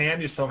grabbed his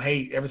hand, just told him,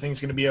 hey,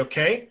 everything's going to be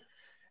okay.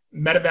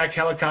 Medevac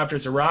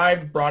helicopters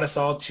arrived, brought us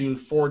all to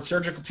forward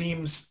surgical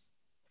teams.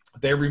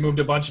 They removed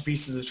a bunch of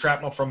pieces of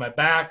shrapnel from my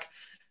back.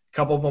 A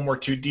couple of them were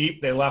too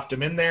deep. They left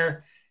them in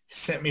there,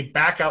 sent me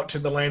back out to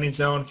the landing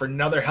zone for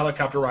another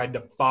helicopter ride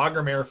to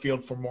Bagram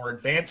Airfield for more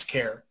advanced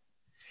care.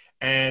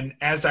 And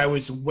as I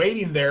was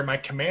waiting there, my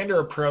commander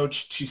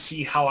approached to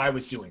see how I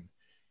was doing.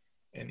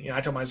 And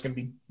I told him I was going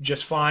to be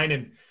just fine.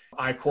 And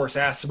I, of course,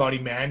 asked about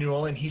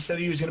Emmanuel, and he said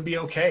he was going to be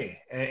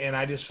okay. And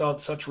I just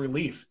felt such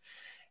relief.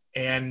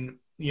 And,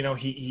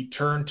 he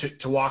turned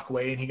to walk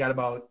away, and he got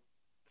about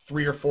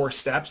 3 or 4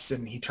 steps,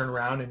 and he turned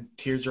around and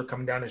tears were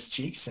coming down his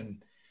cheeks.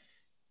 And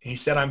he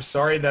said, I'm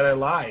sorry that I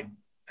lied.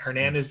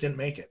 Hernandez didn't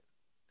make it.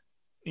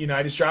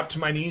 I just dropped to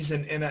my knees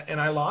and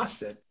I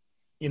lost it.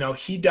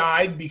 He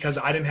died because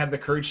I didn't have the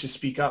courage to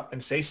speak up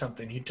and say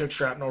something. He took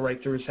shrapnel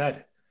right through his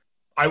head.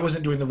 I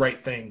wasn't doing the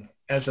right thing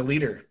as a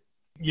leader.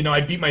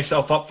 I beat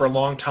myself up for a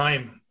long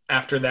time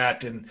after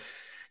that. And,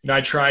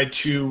 I tried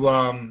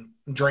to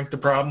drink the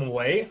problem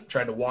away,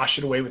 tried to wash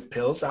it away with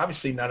pills.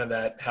 Obviously, none of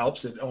that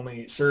helps. It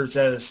only serves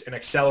as an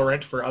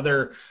accelerant for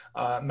other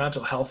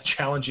mental health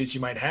challenges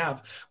you might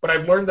have. But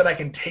I've learned that I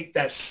can take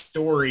that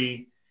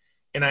story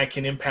and I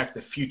can impact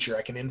the future.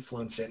 I can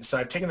influence it. And so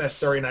I've taken that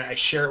story and I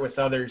share it with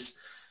others.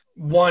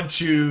 One,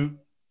 to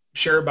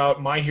share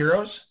about my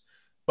heroes,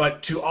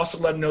 but to also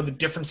let them know the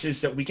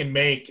differences that we can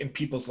make in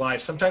people's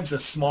lives. Sometimes the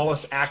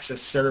smallest acts of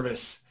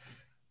service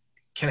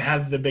can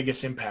have the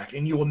biggest impact,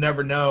 and you will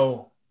never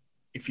know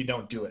if you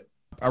don't do it.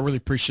 I really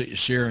appreciate you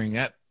sharing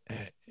that.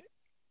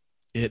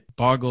 It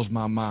boggles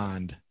my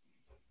mind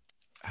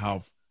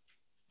how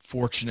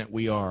fortunate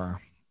we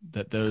are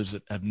that those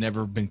that have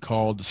never been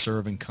called to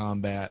serve in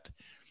combat,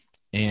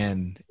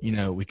 and, you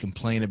know, we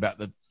complain about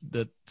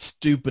the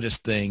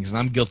stupidest things, and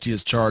I'm guilty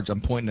as charged.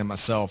 I'm pointing at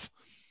myself.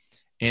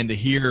 And to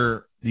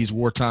hear these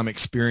wartime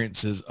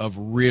experiences of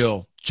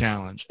real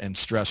challenge and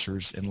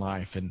stressors in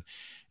life, and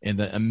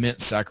the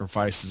immense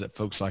sacrifices that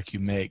folks like you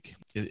make,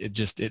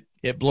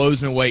 it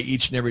blows me away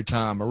each and every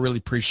time. I really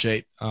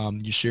appreciate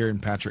you sharing,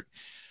 Patrick.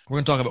 We're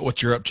going to talk about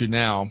what you're up to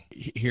now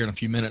here in a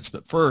few minutes.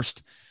 But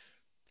first,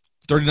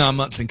 39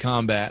 months in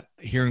combat,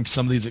 hearing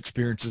some of these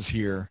experiences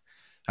here,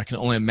 I can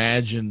only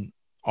imagine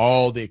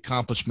all the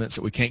accomplishments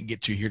that we can't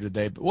get to here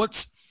today. But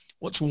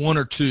what's one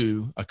or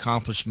two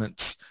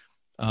accomplishments?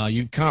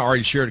 You've kind of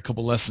already shared a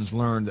couple lessons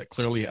learned that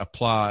clearly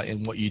apply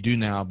in what you do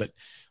now, but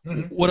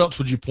what else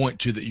would you point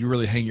to that you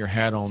really hang your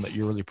hat on, that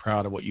you're really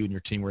proud of what you and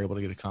your team were able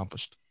to get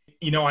accomplished?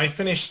 You know, I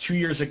finished 2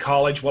 years of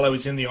college while I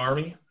was in the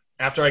Army.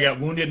 After I got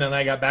wounded and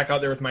I got back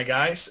out there with my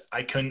guys,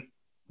 I couldn't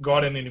go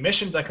out on any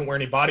missions. I couldn't wear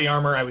any body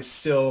armor. I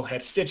still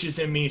had stitches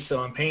in me, still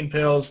on pain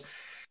pills.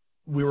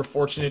 We were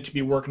fortunate to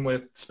be working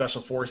with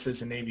Special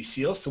Forces and Navy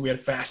SEALs, so we had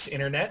fast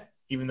internet,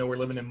 even though we're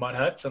living in mud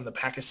huts on the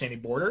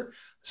Pakistani border.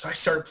 So I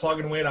started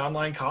plugging away at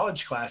online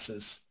college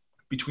classes.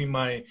 Between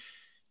my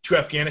 2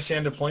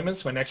 Afghanistan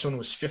deployments, my next one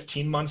was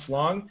 15 months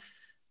long.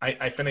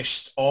 I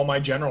finished all my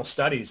general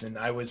studies, and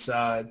I was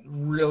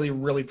really,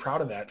 really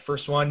proud of that.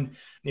 First one,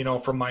 you know,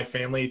 from my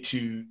family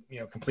to, you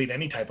know, complete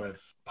any type of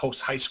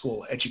post-high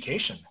school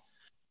education.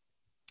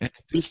 And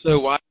do so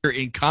while you're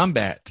in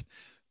combat,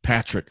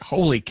 Patrick.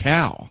 Holy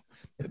cow.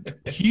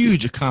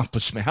 Huge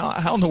accomplishment.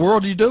 How in the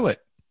world do you do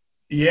it?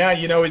 Yeah,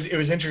 you know, it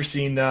was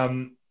interesting.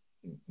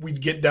 We'd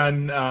get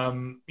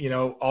done, you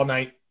know, all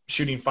night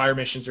shooting fire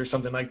missions or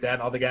something like that.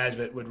 And all the guys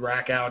would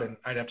rack out, and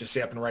I'd have to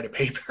stay up and write a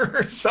paper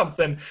or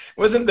something. It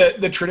wasn't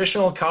the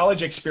traditional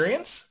college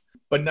experience,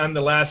 but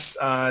nonetheless,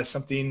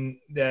 something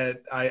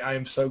that I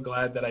am so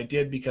glad that I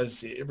did,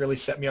 because it really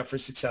set me up for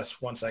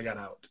success once I got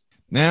out.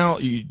 Now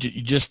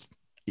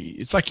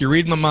it's like you're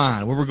reading my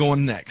mind. Where we're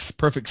going next.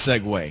 Perfect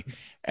segue.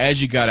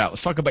 As you got out,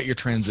 let's talk about your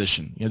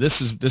transition. You know,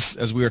 this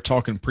as we were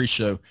talking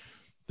pre-show,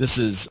 this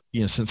is,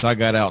 you know, since I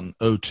got out in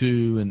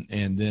 2002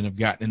 and then I've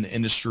gotten in the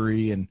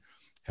industry and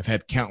have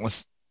had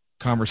countless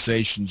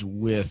conversations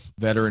with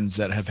veterans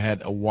that have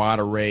had a wide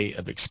array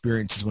of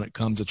experiences when it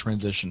comes to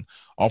transition,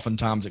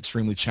 oftentimes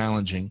extremely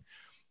challenging.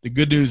 The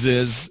good news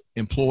is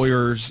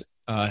employers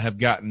have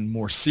gotten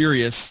more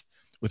serious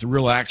with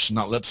real action,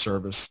 not lip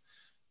service,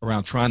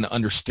 around trying to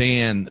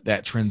understand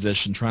that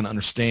transition, trying to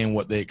understand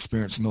what they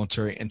experience in the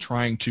military, and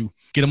trying to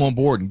get them on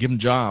board and give them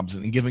jobs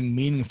and giving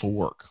meaningful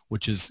work,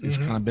 which is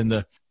kind of been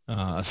the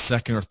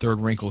second or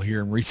third wrinkle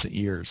here in recent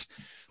years.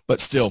 But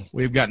still,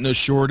 we've got no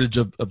shortage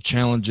of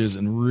challenges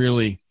and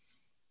really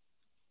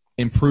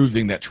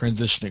improving that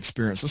transition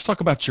experience. Let's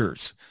talk about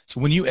yours. So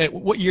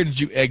what year did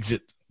you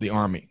exit the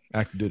Army,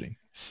 active duty?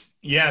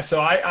 Yeah, so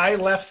I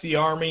left the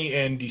Army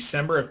in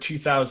December of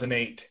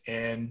 2008,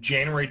 and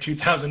January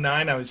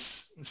 2009, I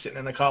was sitting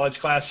in a college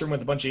classroom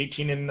with a bunch of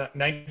 18 and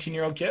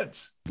 19-year-old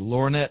kids.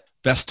 Lornette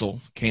Vestal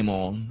came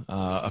on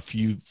a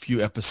few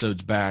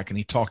episodes back, and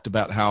he talked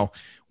about how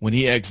when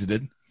he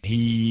exited,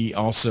 he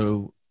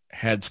also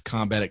had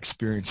combat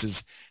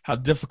experiences, how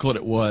difficult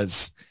it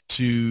was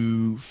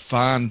to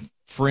find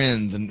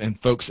friends and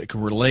folks that can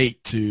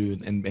relate to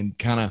and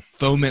kind of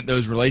foment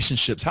those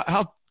relationships.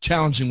 How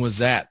challenging was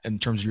that in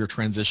terms of your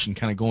transition,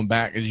 kind of going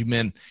back as you've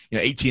been, you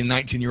know, 18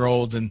 and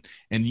 19-year-olds and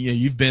you know,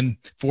 you've been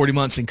 40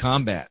 months in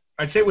combat?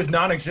 I'd say it was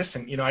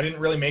non-existent. You know, I didn't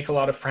really make a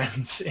lot of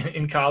friends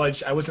in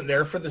college. I wasn't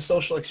there for the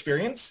social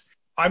experience.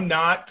 I'm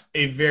not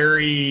a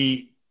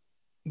very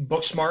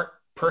book smart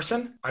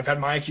person. I've had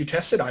my IQ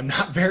tested. I'm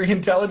not very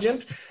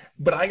intelligent,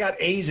 but I got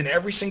A's in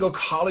every single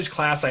college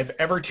class I've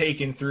ever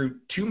taken through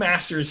 2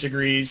 master's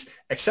degrees,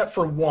 except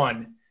for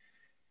one.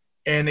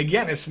 And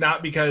again, it's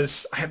not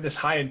because I have this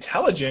high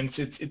intelligence.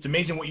 It's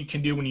amazing what you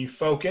can do when you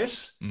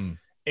focus.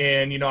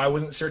 And, you know, I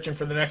wasn't searching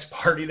for the next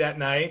party that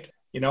night.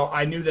 You know,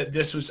 I knew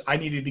that I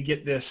needed to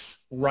get this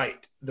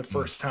right the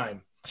first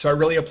time. So I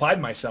really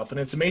applied myself. And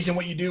it's amazing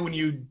what you do when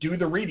you do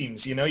the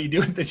readings. You know, you do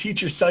what the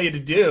teachers tell you to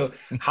do,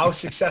 how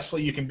successful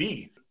you can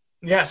be.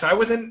 Yeah, so I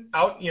wasn't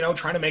out, you know,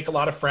 trying to make a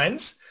lot of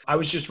friends. I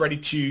was just ready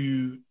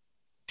to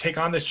take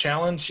on this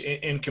challenge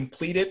and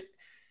complete it.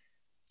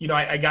 You know,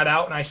 I got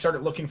out and I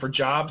started looking for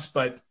jobs,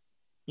 but,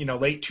 you know,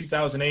 late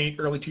 2008,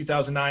 early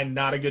 2009,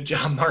 not a good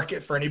job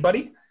market for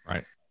anybody.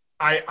 Right.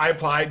 I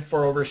applied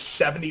for over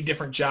 70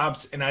 different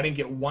jobs and I didn't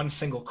get one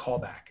single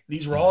callback.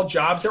 These were all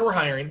jobs that were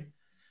hiring,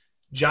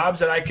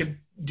 jobs that I could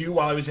do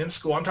while I was in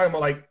school. I'm talking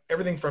about like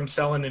everything from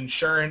selling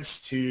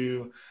insurance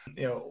to,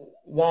 you know,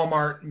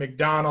 Walmart,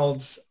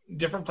 McDonald's,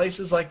 different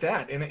places like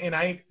that. And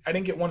I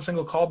didn't get one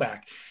single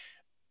callback.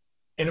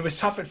 And it was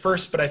tough at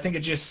first, but I think it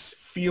just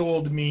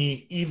fueled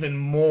me even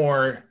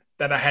more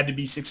that I had to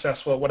be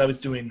successful at what I was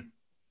doing.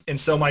 And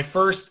so my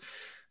first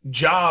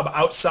job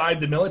outside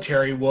the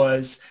military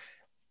was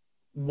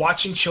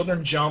watching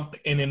children jump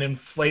in an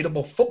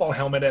inflatable football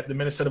helmet at the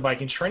Minnesota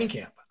Vikings training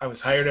camp. I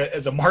was hired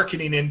as a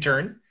marketing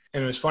intern.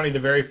 And it was funny, the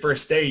very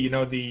first day,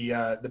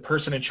 the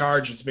person in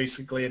charge is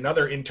basically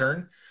another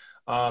intern.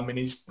 And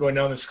he's going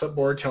down this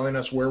clipboard telling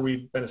us where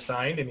we've been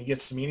assigned. And he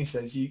gets to me and he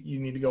says, you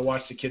need to go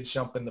watch the kids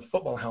jump in the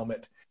football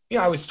helmet.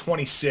 I was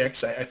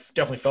 26. I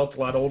definitely felt a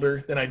lot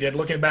older than I did.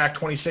 Looking back,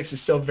 26 is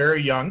still very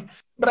young.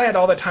 But I had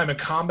all that time in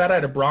combat. I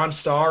had a Bronze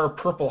Star, a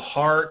Purple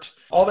Heart,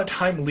 all the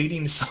time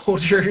leading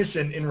soldiers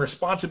and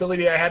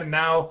responsibility I had. And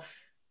now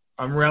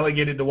I'm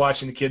relegated to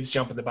watching the kids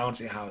jump in the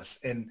bouncy house.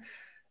 And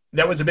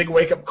that was a big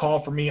wake-up call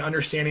for me,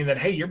 understanding that,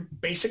 hey, you're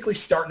basically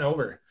starting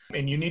over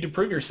and you need to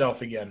prove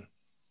yourself again.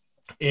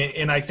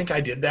 And I think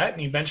I did that.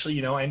 And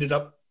eventually, I ended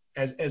up,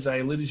 as I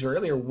alluded to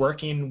earlier,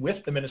 working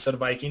with the Minnesota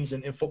Vikings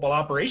in football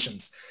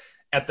operations.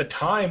 At the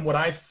time, what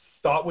I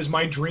thought was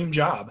my dream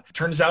job.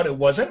 Turns out it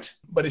wasn't,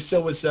 but it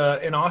still was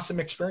an awesome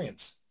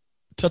experience.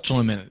 Touch on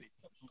a minute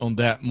on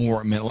that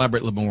more,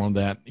 elaborate a little more on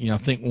that. I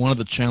think one of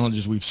the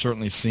challenges we've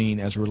certainly seen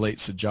as it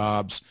relates to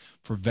jobs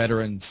for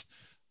veterans,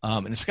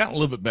 and it's gotten a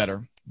little bit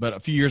better, but a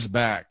few years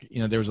back,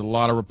 there was a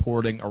lot of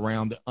reporting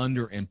around the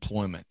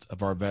underemployment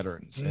of our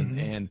veterans. Mm-hmm.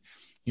 And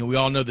we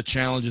all know the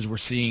challenges we're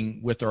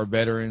seeing with our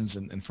veterans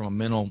and from a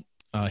mental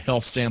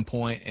health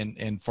standpoint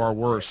and far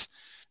worse.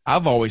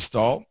 I've always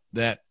thought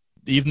that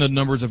even though the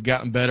numbers have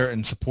gotten better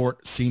and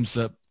support seems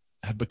to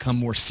have become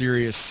more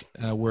serious,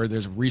 where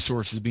there's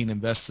resources being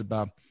invested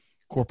by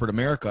corporate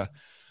America,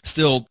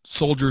 still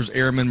soldiers,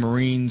 airmen,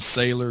 Marines,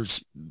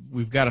 sailors,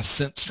 we've got a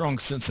strong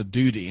sense of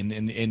duty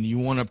and you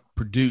want to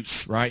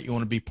produce, right? You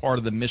want to be part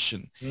of the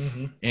mission.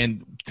 Mm-hmm.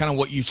 And kind of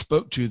what you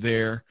spoke to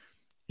there,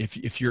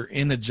 if you're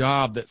in a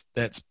job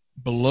that's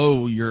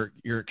below your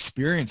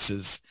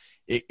experiences,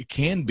 it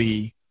can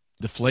be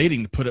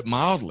deflating, to put it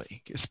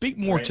mildly. Speak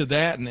more Right. to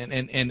that,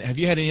 and have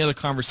you had any other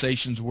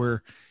conversations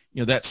where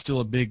that's still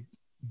a big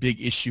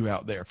issue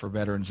out there for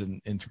veterans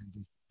in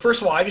transition?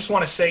 First of all, I just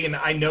want to say, and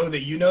I know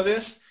that you know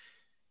this,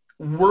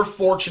 we're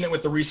fortunate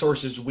with the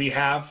resources we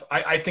have.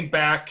 I think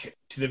back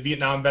to the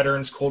Vietnam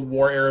veterans, Cold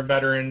War era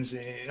veterans,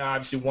 and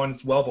obviously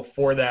ones well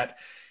before that,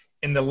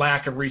 and the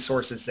lack of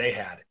resources they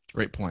had.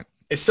 Great point.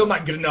 It's still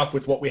not good enough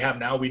with what we have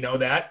now. We know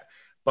that.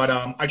 But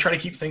I try to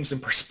keep things in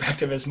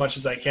perspective as much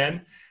as I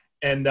can.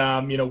 And,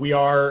 we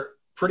are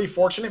pretty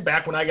fortunate.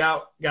 Back when I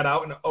got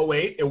out in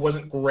 2008, it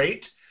wasn't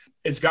great.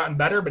 It's gotten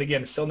better, but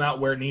again, it's still not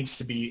where it needs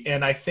to be.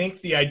 And I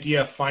think the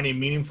idea of finding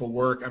meaningful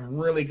work, I'm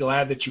really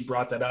glad that you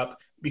brought that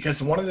up,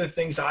 because one of the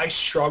things I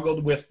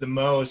struggled with the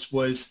most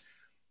was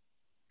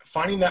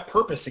finding that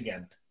purpose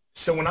again.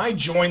 So when I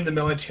joined the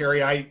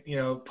military, I,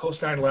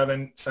 post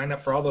 9/11, signed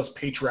up for all those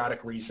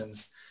patriotic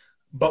reasons.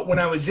 But when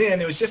I was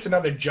in, it was just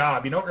another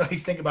job. You don't really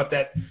think about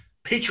that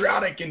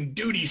patriotic and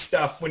duty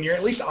stuff when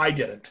at least I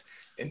didn't.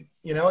 And,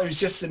 it was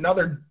just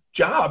another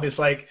job. It's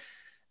like,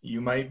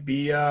 you might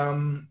be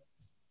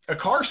a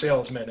car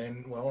salesman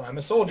and, well, I'm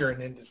a soldier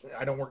and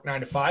I don't work 9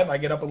 to 5. I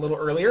get up a little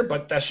earlier,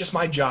 but that's just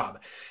my job.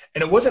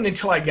 And it wasn't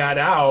until I got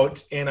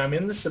out and I'm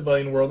in the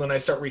civilian world and I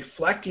start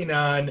reflecting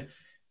on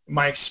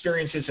my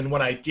experiences and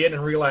what I did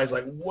and realize,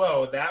 like,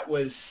 whoa, that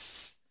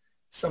was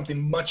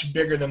something much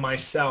bigger than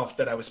myself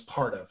that I was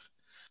part of.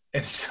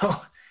 And so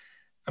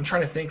I'm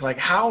trying to think, like,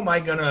 how am I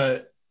going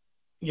to,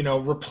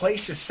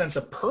 replace this sense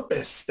of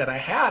purpose that I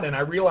had? And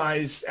I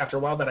realized after a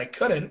while that I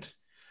couldn't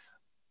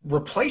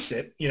replace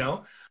it,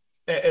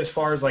 as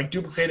far as like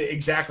duplicate it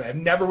exactly. I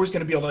never was going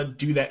to be able to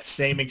do that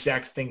same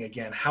exact thing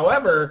again.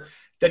 However,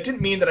 that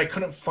didn't mean that I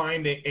couldn't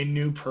find a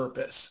new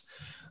purpose.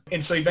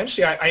 And so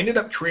eventually I ended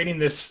up creating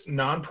this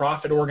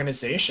nonprofit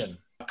organization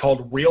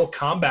called Real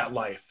Combat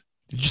Life.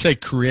 Did you say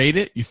create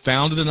it? You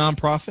founded a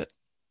nonprofit?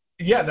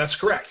 Yeah, that's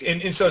correct.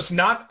 And so it's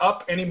not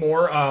up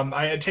anymore.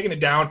 I had taken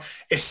it down.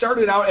 It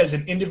started out as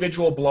an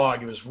individual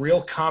blog. It was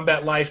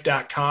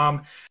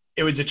realcombatlife.com.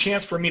 It was a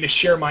chance for me to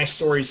share my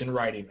stories in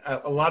writing.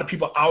 A lot of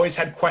people always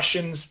had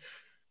questions.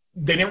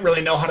 They didn't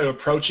really know how to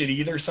approach it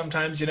either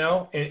sometimes,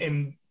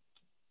 and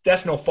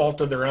that's no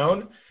fault of their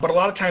own. But a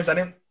lot of times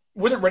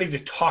wasn't ready to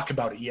talk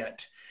about it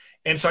yet.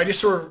 And so I just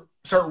sort of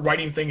started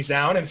writing things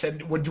down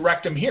and would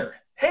direct them here.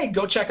 Hey,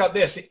 go check out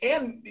this.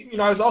 And,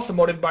 I was also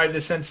motivated by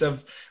the sense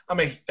of, I'm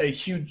a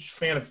huge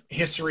fan of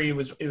history. It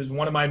was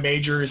one of my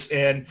majors,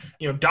 and,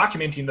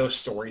 documenting those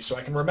stories so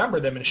I can remember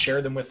them and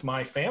share them with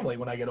my family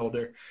when I get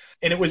older.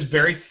 And it was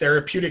very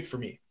therapeutic for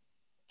me.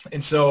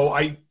 And so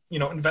I,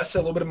 invested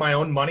a little bit of my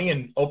own money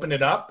and opened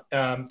it up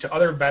to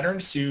other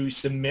veterans to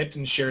submit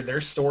and share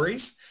their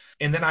stories.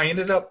 And then I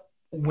ended up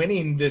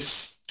winning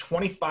this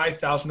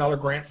 $25,000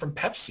 grant from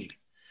Pepsi.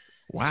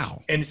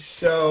 Wow. And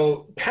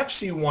so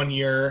Pepsi one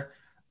year,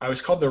 I was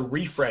called the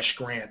Refresh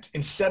Grant.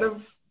 Instead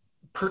of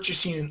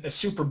purchasing a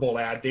Super Bowl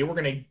ad, they were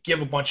going to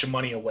give a bunch of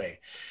money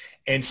away.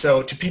 And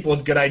so to people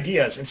with good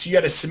ideas. And so you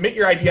had to submit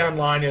your idea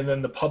online, and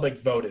then the public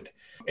voted.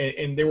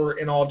 And they were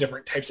in all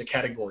different types of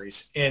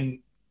categories.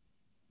 And,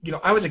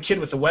 I was a kid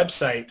with a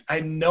website. I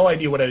had no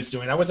idea what I was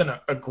doing. I wasn't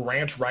a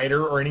grant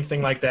writer or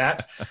anything like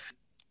that.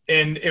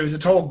 And it was a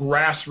total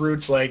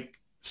grassroots, like,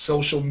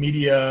 social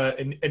media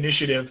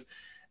initiative.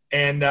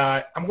 And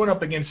I'm going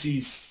up against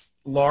these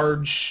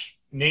large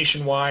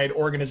nationwide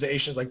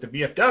organizations like the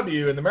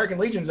VFW and the American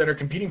Legions that are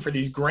competing for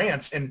these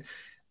grants. And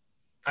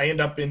I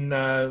end up in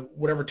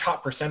whatever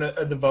top percent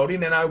of the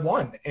voting, and I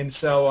won. And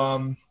so,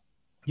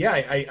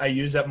 I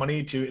used that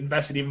money to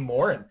invest it even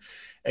more. And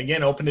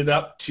again, opened it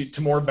up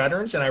to more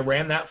veterans. And I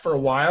ran that for a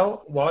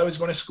while I was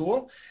going to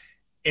school.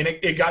 And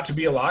it got to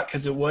be a lot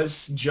because it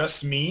was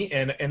just me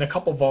and a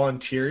couple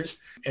volunteers.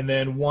 And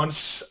then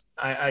once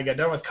I got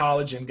done with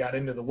college and got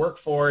into the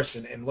workforce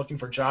and looking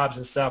for jobs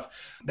and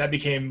stuff, that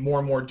became more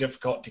and more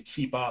difficult to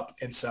keep up.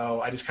 And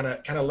so I just kind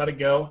of let it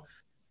go.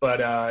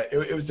 But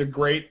it was a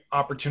great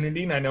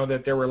opportunity. And I know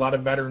that there were a lot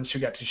of veterans who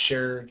got to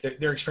share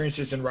their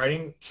experiences in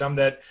writing, some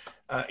that,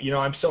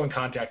 I'm still in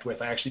contact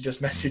with. I actually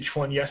just messaged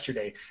one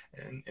yesterday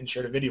and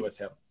shared a video with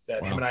him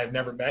that him and I have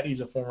never met.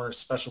 He's a former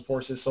Special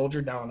Forces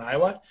soldier down in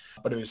Iowa,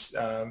 but it was,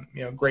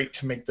 great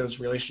to make those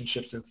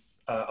relationships with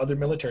other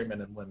military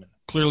men and women.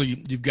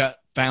 Clearly, you've got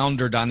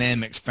founder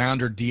dynamics,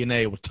 founder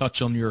DNA. We'll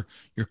touch on your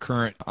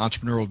current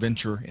entrepreneurial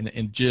venture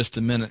in just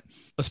a minute.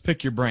 Let's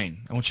pick your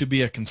brain. I want you to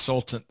be a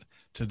consultant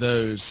to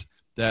those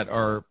that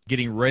are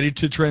getting ready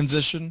to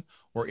transition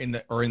or in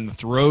the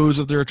throes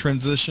of their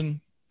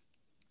transition.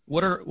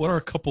 What are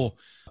a couple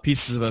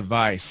pieces of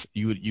advice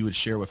you would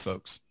share with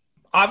folks?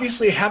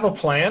 Obviously, have a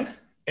plan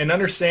and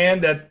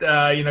understand that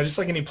just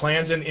like any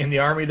plans in the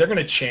Army, they're going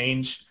to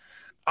change.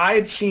 I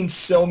had seen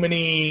so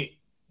many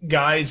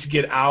guys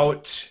get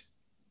out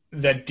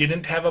that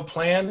didn't have a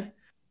plan.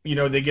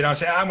 They get out and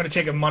say, I'm going to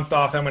take a month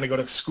off. I'm going to go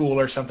to school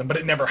or something, but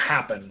it never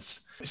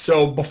happens.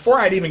 So before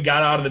I'd even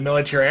got out of the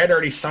military, I had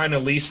already signed a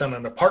lease on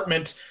an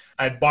apartment.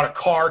 I had bought a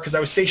car because I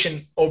was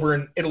stationed over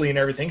in Italy and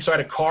everything. So I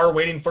had a car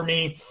waiting for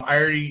me. I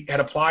already had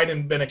applied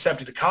and been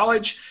accepted to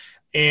college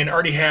and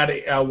already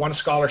had one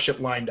scholarship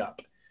lined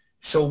up.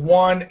 So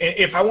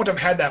if I wouldn't have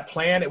had that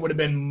plan, it would have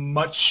been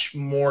much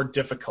more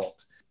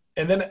difficult.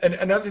 And then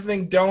another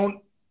thing,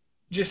 don't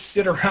just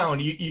sit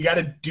around. You got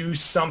to do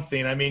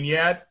something. I mean,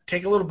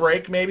 take a little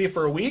break maybe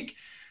for a week,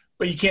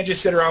 but you can't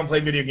just sit around and play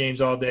video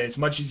games all day as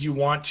much as you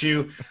want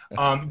to.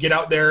 Get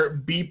out there,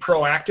 be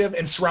proactive,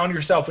 and surround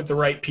yourself with the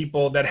right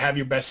people that have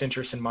your best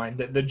interests in mind,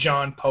 the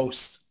John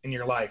Posts in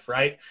your life,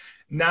 right?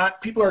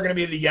 Not people are going to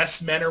be the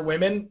yes men or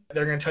women that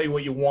are going to tell you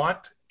what you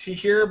want to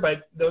hear,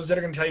 but those that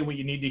are going to tell you what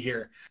you need to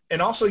hear.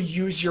 And also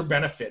use your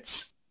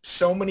benefits.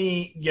 So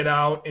many get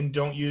out and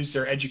don't use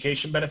their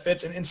education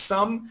benefits, and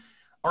some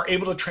are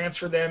able to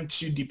transfer them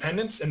to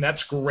dependents, and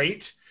that's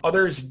great.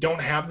 Others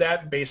don't have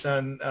that based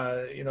on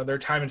their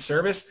time in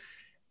service.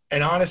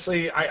 And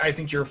honestly, I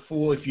think you're a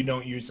fool if you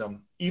don't use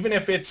them. Even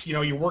if it's,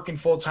 you're working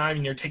full time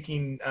and you're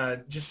taking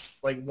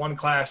just like one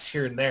class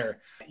here and there,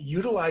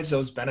 utilize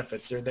those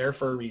benefits. They're there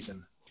for a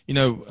reason.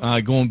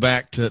 Going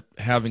back to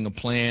having a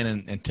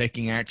plan and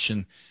taking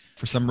action,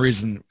 for some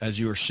reason, as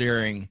you were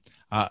sharing,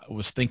 I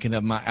was thinking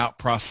of my out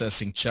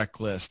processing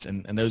checklist,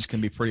 and those can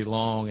be pretty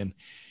long,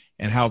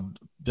 and how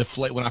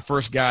when I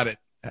first got it,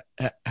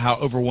 how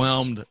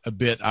overwhelmed a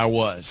bit I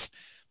was.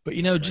 But,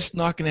 just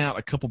knocking out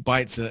a couple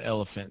bites of an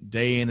elephant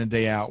day in and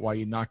day out while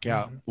you knock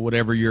out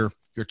whatever your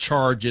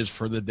charge is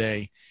for the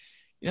day,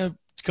 a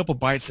couple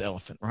bites of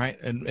elephant, right?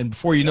 And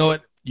before you know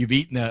it, you've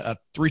eaten a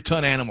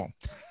 3-ton animal.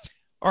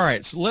 All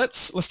right, so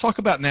let's talk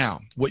about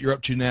now, what you're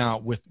up to now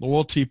with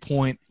Loyalty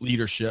Point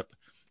Leadership.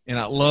 And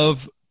I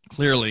love,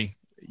 clearly,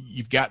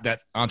 you've got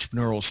that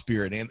entrepreneurial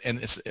spirit, and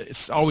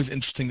it's always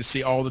interesting to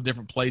see all the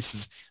different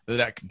places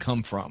that can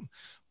come from.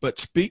 But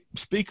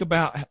speak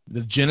about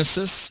the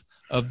genesis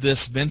of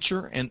this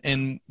venture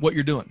and what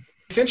you're doing.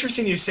 It's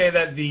interesting you say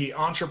that, the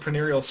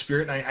entrepreneurial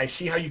spirit, and I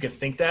see how you could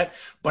think that,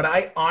 but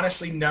I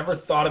honestly never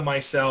thought of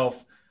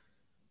myself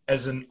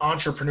as an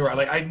entrepreneur.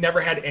 I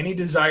never had any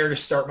desire to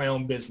start my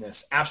own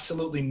business.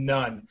 Absolutely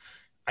none.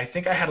 I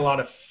think I had a lot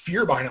of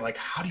fear behind it. Like,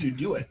 how do you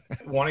do it?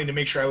 Wanting to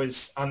make sure I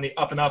was on the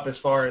up and up as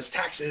far as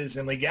taxes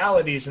and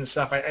legalities and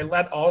stuff. I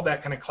let all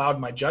that kind of cloud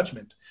my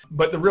judgment.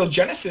 But the real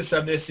genesis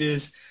of this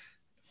is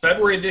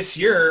February this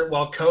year,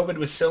 while COVID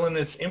was still in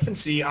its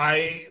infancy,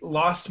 I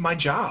lost my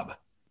job.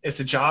 It's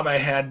a job I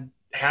had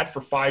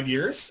for 5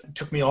 years. It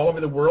took me all over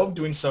the world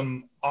doing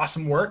some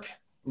awesome work,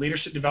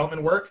 leadership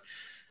development work.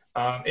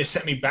 It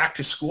sent me back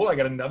to school. I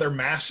got another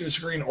master's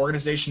degree in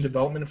organization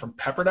development from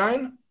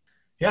Pepperdine.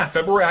 Yeah,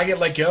 February I get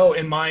let go,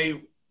 and my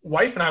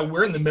wife and I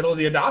were in the middle of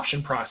the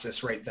adoption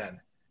process right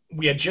then.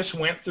 We had just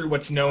went through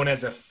what's known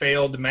as a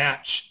failed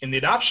match in the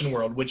adoption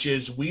world, which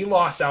is we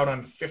lost out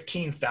on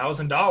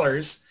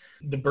 $15,000.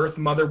 The birth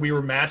mother we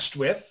were matched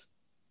with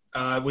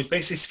was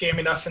basically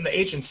scamming us in the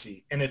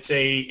agency. And it's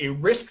a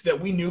risk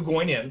that we knew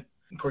going in.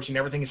 Of course, you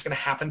never think it's going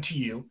to happen to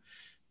you.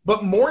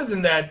 But more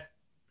than that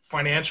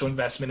financial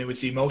investment, it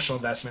was the emotional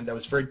investment that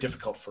was very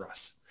difficult for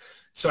us.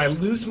 So I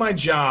lose my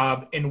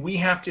job, and we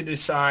have to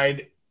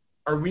decide,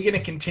 are we going to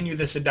continue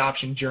this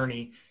adoption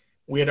journey?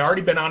 We had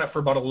already been on it for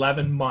about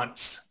 11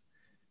 months.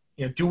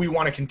 Do we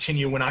want to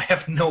continue when I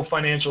have no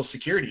financial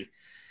security?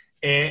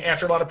 And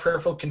after a lot of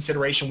prayerful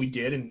consideration, we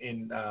did,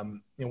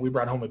 and we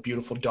brought home a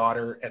beautiful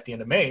daughter at the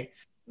end of May.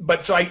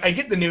 But so I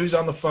get the news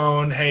on the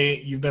phone,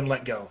 hey, you've been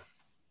let go.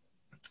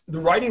 The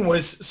writing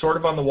was sort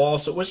of on the wall,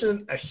 so it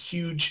wasn't a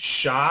huge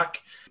shock,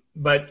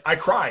 but I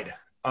cried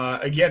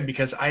again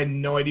because I had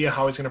no idea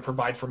how I was going to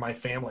provide for my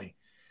family.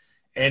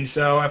 And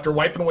so after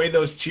wiping away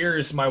those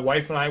tears, my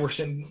wife and I were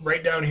sitting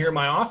right down here in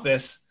my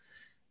office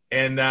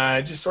and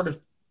just sort of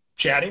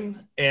chatting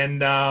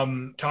and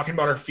talking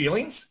about our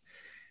feelings.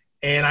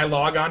 And I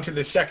log on to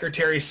the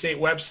Secretary of State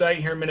website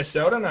here in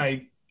Minnesota, and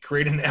I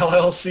create an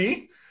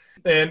LLC,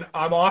 and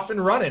I'm off and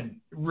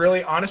running.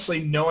 Really,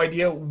 honestly, no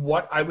idea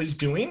what I was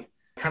doing.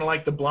 Kind of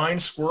like the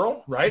blind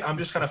squirrel, right? I'm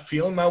just kind of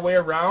feeling my way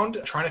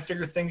around, trying to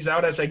figure things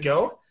out as I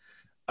go,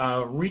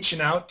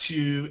 reaching out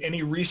to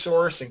any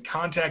resource and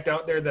contact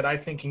out there that I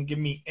think can give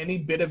me any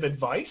bit of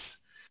advice.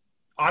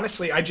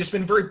 Honestly, I've just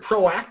been very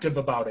proactive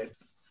about it.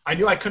 I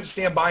knew I couldn't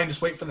stand by and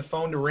just wait for the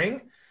phone to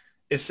ring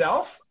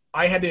itself.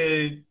 I had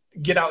to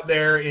get out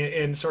there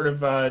and sort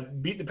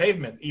of beat the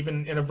pavement,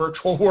 even in a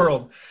virtual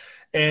world.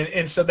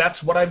 And so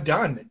that's what I've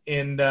done.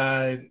 And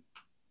I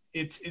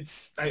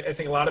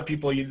think a lot of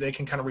people, they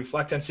can kind of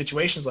reflect on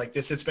situations like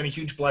this. It's been a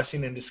huge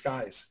blessing in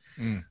disguise.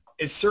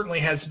 It certainly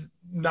has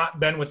not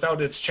been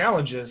without its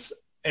challenges,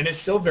 and it's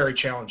still very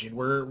challenging.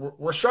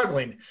 We're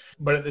struggling,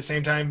 but at the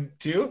same time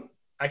too,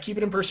 I keep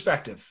it in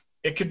perspective.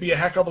 It could be a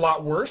heck of a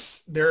lot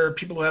worse. There are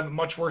people who have it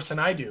much worse than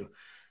I do.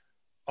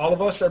 All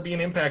of us are being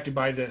impacted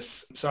by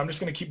this. So I'm just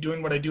going to keep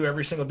doing what I do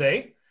every single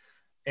day,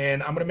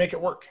 and I'm going to make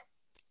it work.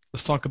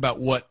 Let's talk about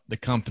what the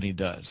company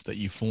does that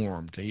you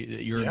formed.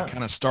 You're in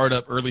kind of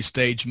startup, early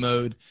stage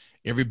mode.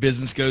 Every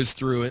business goes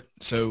through it.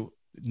 So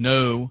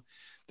know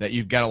that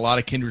you've got a lot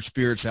of kindred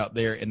spirits out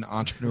there in the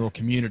entrepreneurial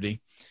community.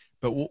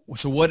 But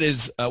so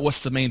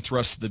what's the main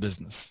thrust of the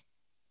business?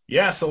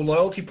 Yeah, so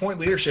Loyalty Point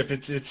Leadership,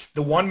 it's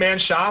the one-man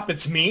shop.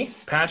 It's me,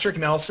 Patrick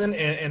Nelson,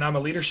 and I'm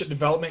a leadership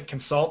development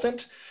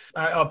consultant.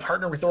 I'll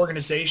partner with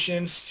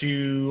organizations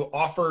to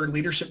offer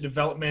leadership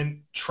development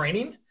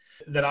training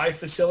that I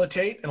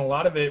facilitate, and a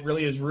lot of it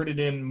really is rooted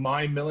in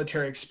my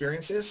military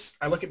experiences.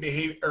 I look at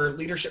behavior or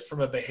leadership from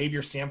a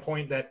behavior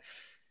standpoint that,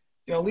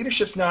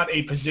 leadership's not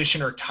a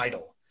position or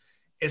title.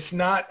 It's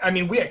not,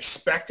 we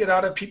expect it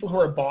out of people who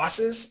are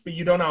bosses, but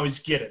you don't always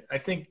get it. I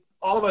think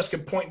all of us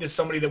could point to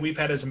somebody that we've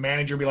had as a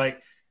manager and be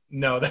like,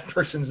 no, that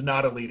person's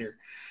not a leader.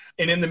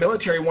 And in the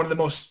military, one of the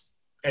most,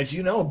 as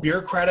you know,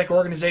 bureaucratic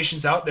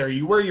organizations out there,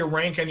 you wear your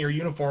rank on your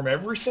uniform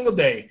every single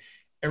day.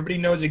 Everybody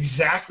knows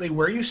exactly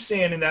where you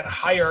stand in that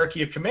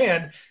hierarchy of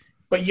command,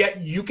 but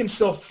yet you can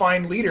still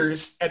find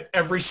leaders at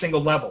every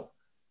single level.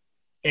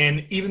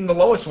 And even the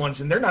lowest ones,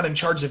 and they're not in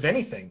charge of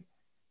anything.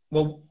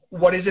 Well,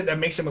 what is it that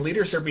makes them a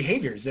leader? It's their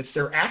behaviors. It's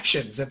their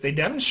actions that they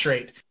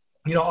demonstrate.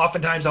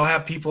 Oftentimes I'll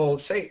have people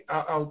say,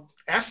 I'll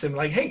ask them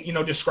like, hey,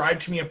 describe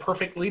to me a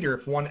perfect leader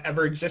if one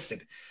ever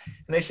existed.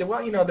 And they say,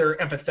 well, they're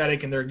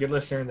empathetic and they're a good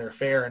listener and they're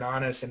fair and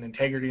honest and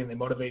integrity and they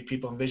motivate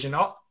people and vision,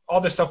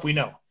 all this stuff we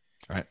know.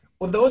 Right.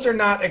 Well, those are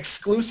not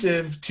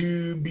exclusive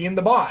to being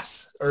the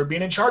boss or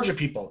being in charge of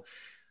people.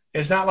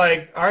 It's not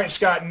like, all right,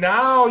 Scott,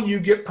 now you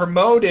get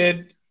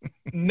promoted.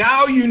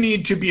 Now you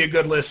need to be a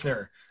good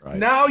listener. Right.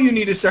 Now you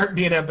need to start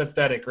being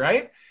empathetic,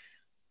 right?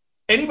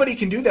 Anybody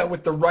can do that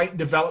with the right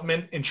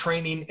development and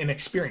training and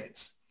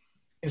experience.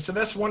 And so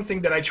that's one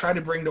thing that I try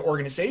to bring to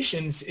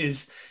organizations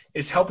is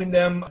helping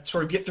them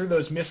sort of get through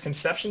those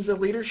misconceptions of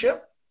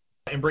leadership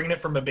and bringing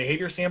it from a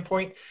behavior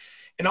standpoint.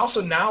 And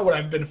also now what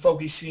I've been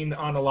focusing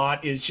on a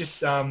lot is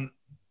just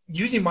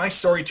using my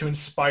story to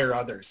inspire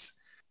others.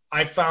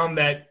 I found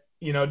that,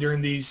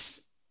 during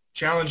these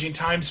challenging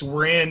times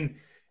we're in,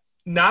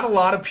 not a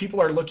lot of people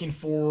are looking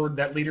for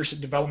that leadership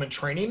development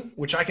training,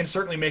 which I can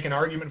certainly make an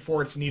argument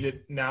for it's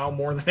needed now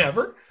more than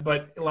ever.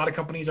 But a lot of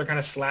companies are kind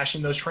of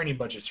slashing those training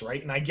budgets,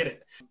 right? And I get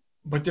it.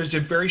 But there's a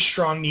very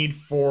strong need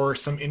for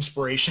some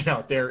inspiration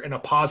out there and a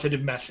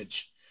positive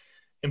message.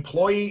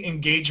 Employee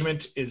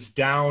engagement is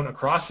down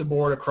across the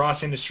board,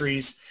 across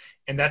industries,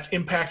 and that's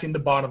impacting the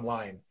bottom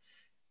line.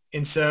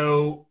 And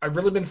so I've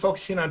really been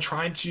focusing on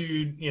trying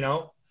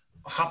to,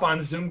 hop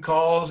on Zoom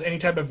calls, any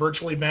type of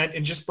virtual event,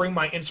 and just bring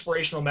my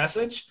inspirational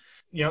message,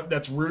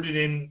 that's rooted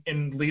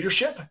in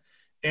leadership,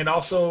 and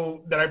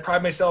also that I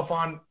pride myself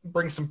on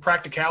bring some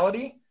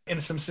practicality and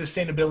some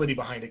sustainability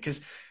behind it. Because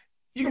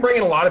you can bring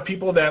in a lot of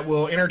people that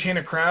will entertain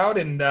a crowd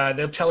and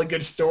they'll tell a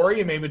good story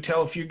and maybe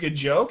tell a few good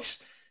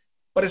jokes,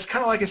 but it's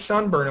kind of like a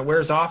sunburn. It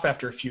wears off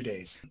after a few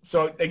days.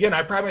 So again,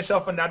 I pride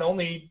myself on not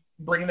only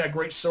bringing that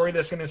great story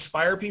that's going to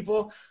inspire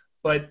people,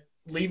 but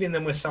leaving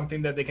them with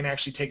something that they can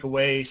actually take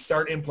away,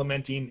 start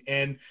implementing,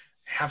 and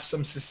have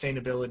some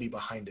sustainability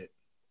behind it.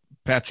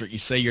 Patrick, you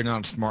say you're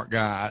not a smart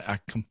guy. I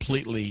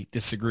completely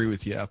disagree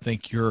with you. I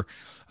think you're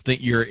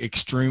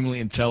extremely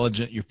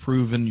intelligent. You're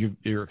proven.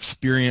 You're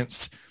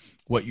experienced.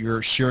 What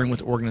you're sharing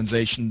with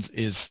organizations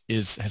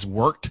has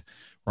worked,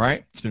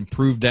 right? It's been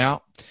proved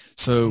out.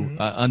 So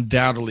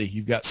undoubtedly,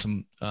 you've got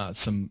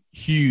some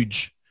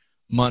huge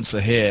months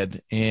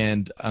ahead.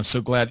 And I'm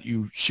so glad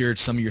you shared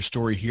some of your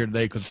story here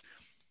today, because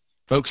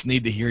folks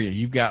need to hear you.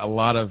 You've got a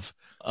lot of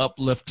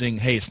uplifting,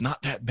 hey, it's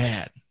not that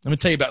bad. Let me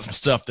tell you about some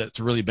stuff that's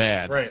really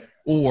bad. Right.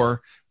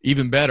 Or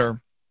even better,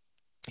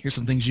 here's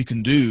some things you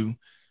can do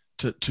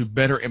to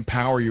better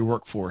empower your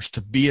workforce,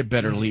 to be a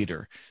better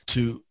leader,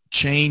 to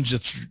change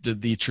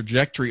the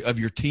trajectory of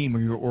your team or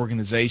your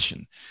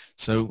organization.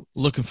 So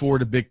looking forward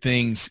to big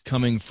things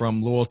coming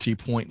from Loyalty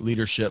Point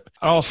Leadership.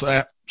 I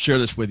also share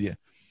this with you.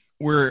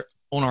 We're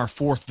on our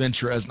fourth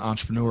venture as an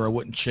entrepreneur. I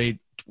wouldn't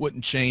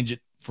change it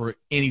for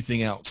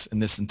anything else in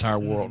this entire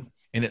world.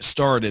 And it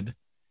started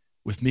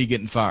with me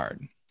getting fired.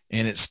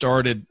 And it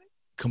started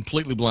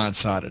completely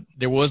blindsided.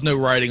 There was no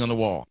writing on the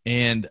wall.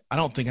 And I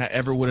don't think I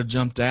ever would have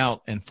jumped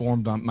out and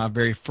formed my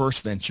very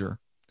first venture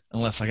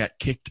unless I got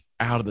kicked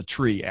out of the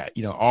tree,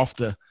 off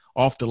the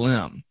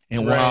limb.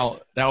 And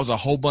while that was a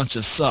whole bunch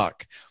of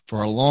suck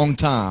for a long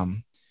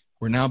time,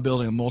 we're now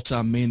building a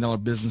multi-million-dollar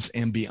business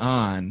and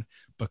beyond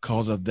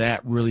because of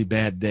that really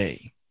bad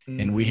day.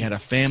 And we had a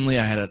family.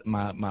 I had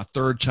my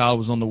third child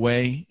was on the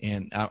way,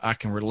 and I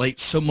can relate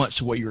so much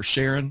to what you're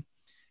sharing.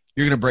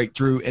 You're going to break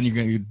through, and you're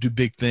going to do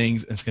big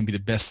things, and it's going to be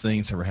the best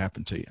things that ever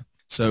happened to you.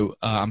 So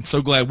I'm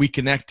so glad we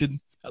connected.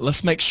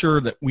 Let's make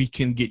sure that we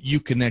can get you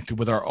connected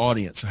with our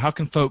audience. So how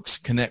can folks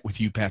connect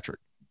with you, Patrick?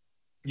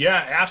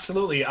 Yeah,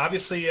 absolutely.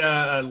 Obviously,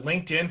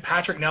 LinkedIn,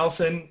 Patrick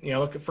Nelson,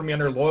 look for me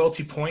under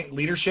Loyalty Point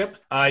Leadership.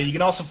 You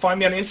can also find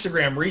me on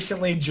Instagram.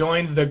 Recently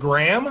joined the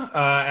Gram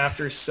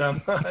after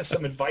some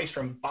advice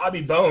from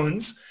Bobby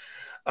Bones.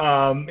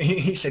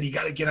 He said, you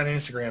got to get on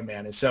Instagram,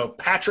 man. And so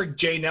Patrick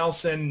J.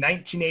 Nelson,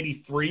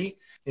 1983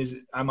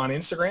 I'm on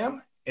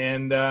Instagram.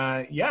 And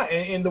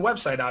and the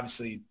website,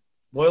 obviously,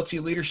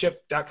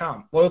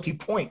 loyaltyleadership.com,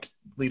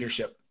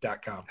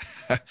 loyaltypointleadership.com.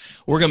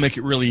 We're going to make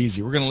it really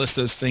easy. We're going to list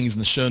those things in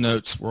the show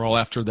notes. We're all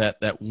after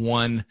that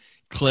one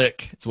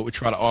click. It's what we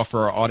try to offer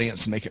our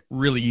audience to make it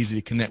really easy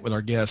to connect with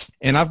our guests.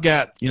 And I've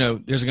got,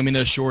 there's going to be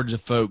no shortage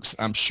of folks,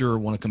 I'm sure,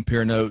 want to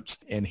compare notes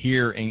and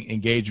hear and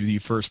engage with you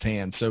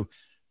firsthand. So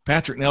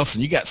Patrick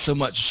Nelson, you got so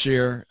much to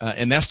share.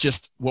 And that's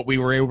just what we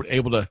were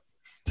able to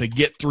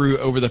get through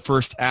over the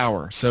first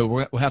hour. So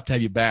we'll have to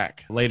have you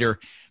back later,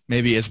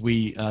 maybe as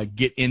we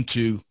get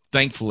into,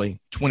 thankfully,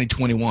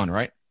 2021,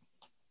 right?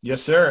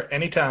 Yes, sir.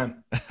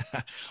 Anytime.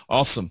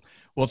 Awesome.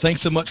 Well,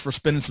 thanks so much for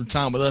spending some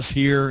time with us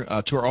here.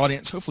 To our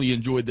audience, hopefully you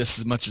enjoyed this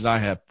as much as I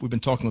have. We've been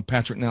talking with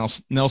Patrick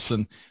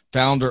Nelson,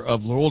 founder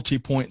of Loyalty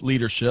Point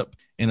Leadership,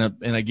 and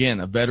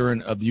again, a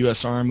veteran of the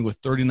U.S. Army with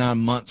 39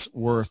 months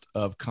worth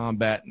of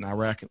combat in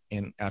Iraq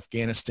and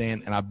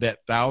Afghanistan. And I bet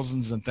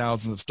thousands and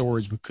thousands of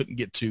stories we couldn't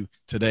get to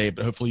today,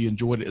 but hopefully you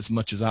enjoyed it as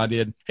much as I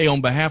did. Hey, on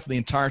behalf of the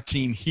entire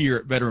team here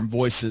at Veteran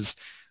Voices,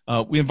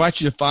 we invite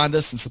you to find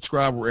us and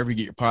subscribe wherever you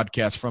get your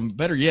podcasts from.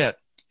 Better yet,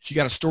 if you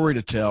got a story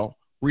to tell,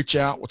 reach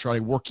out. We'll try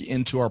to work you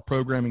into our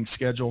programming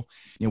schedule.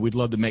 We'd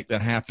love to make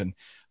that happen.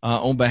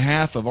 On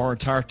behalf of our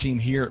entire team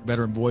here at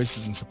Veteran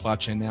Voices and Supply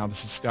Chain Now,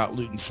 this is Scott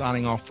Luton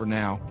signing off for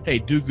now. Hey,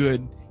 do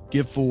good,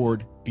 give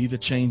forward, be the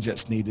change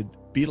that's needed.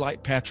 Be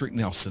like Patrick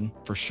Nelson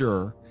for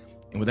sure.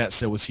 And with that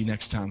said, we'll see you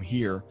next time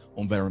here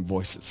on Veteran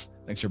Voices.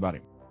 Thanks,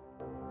 everybody.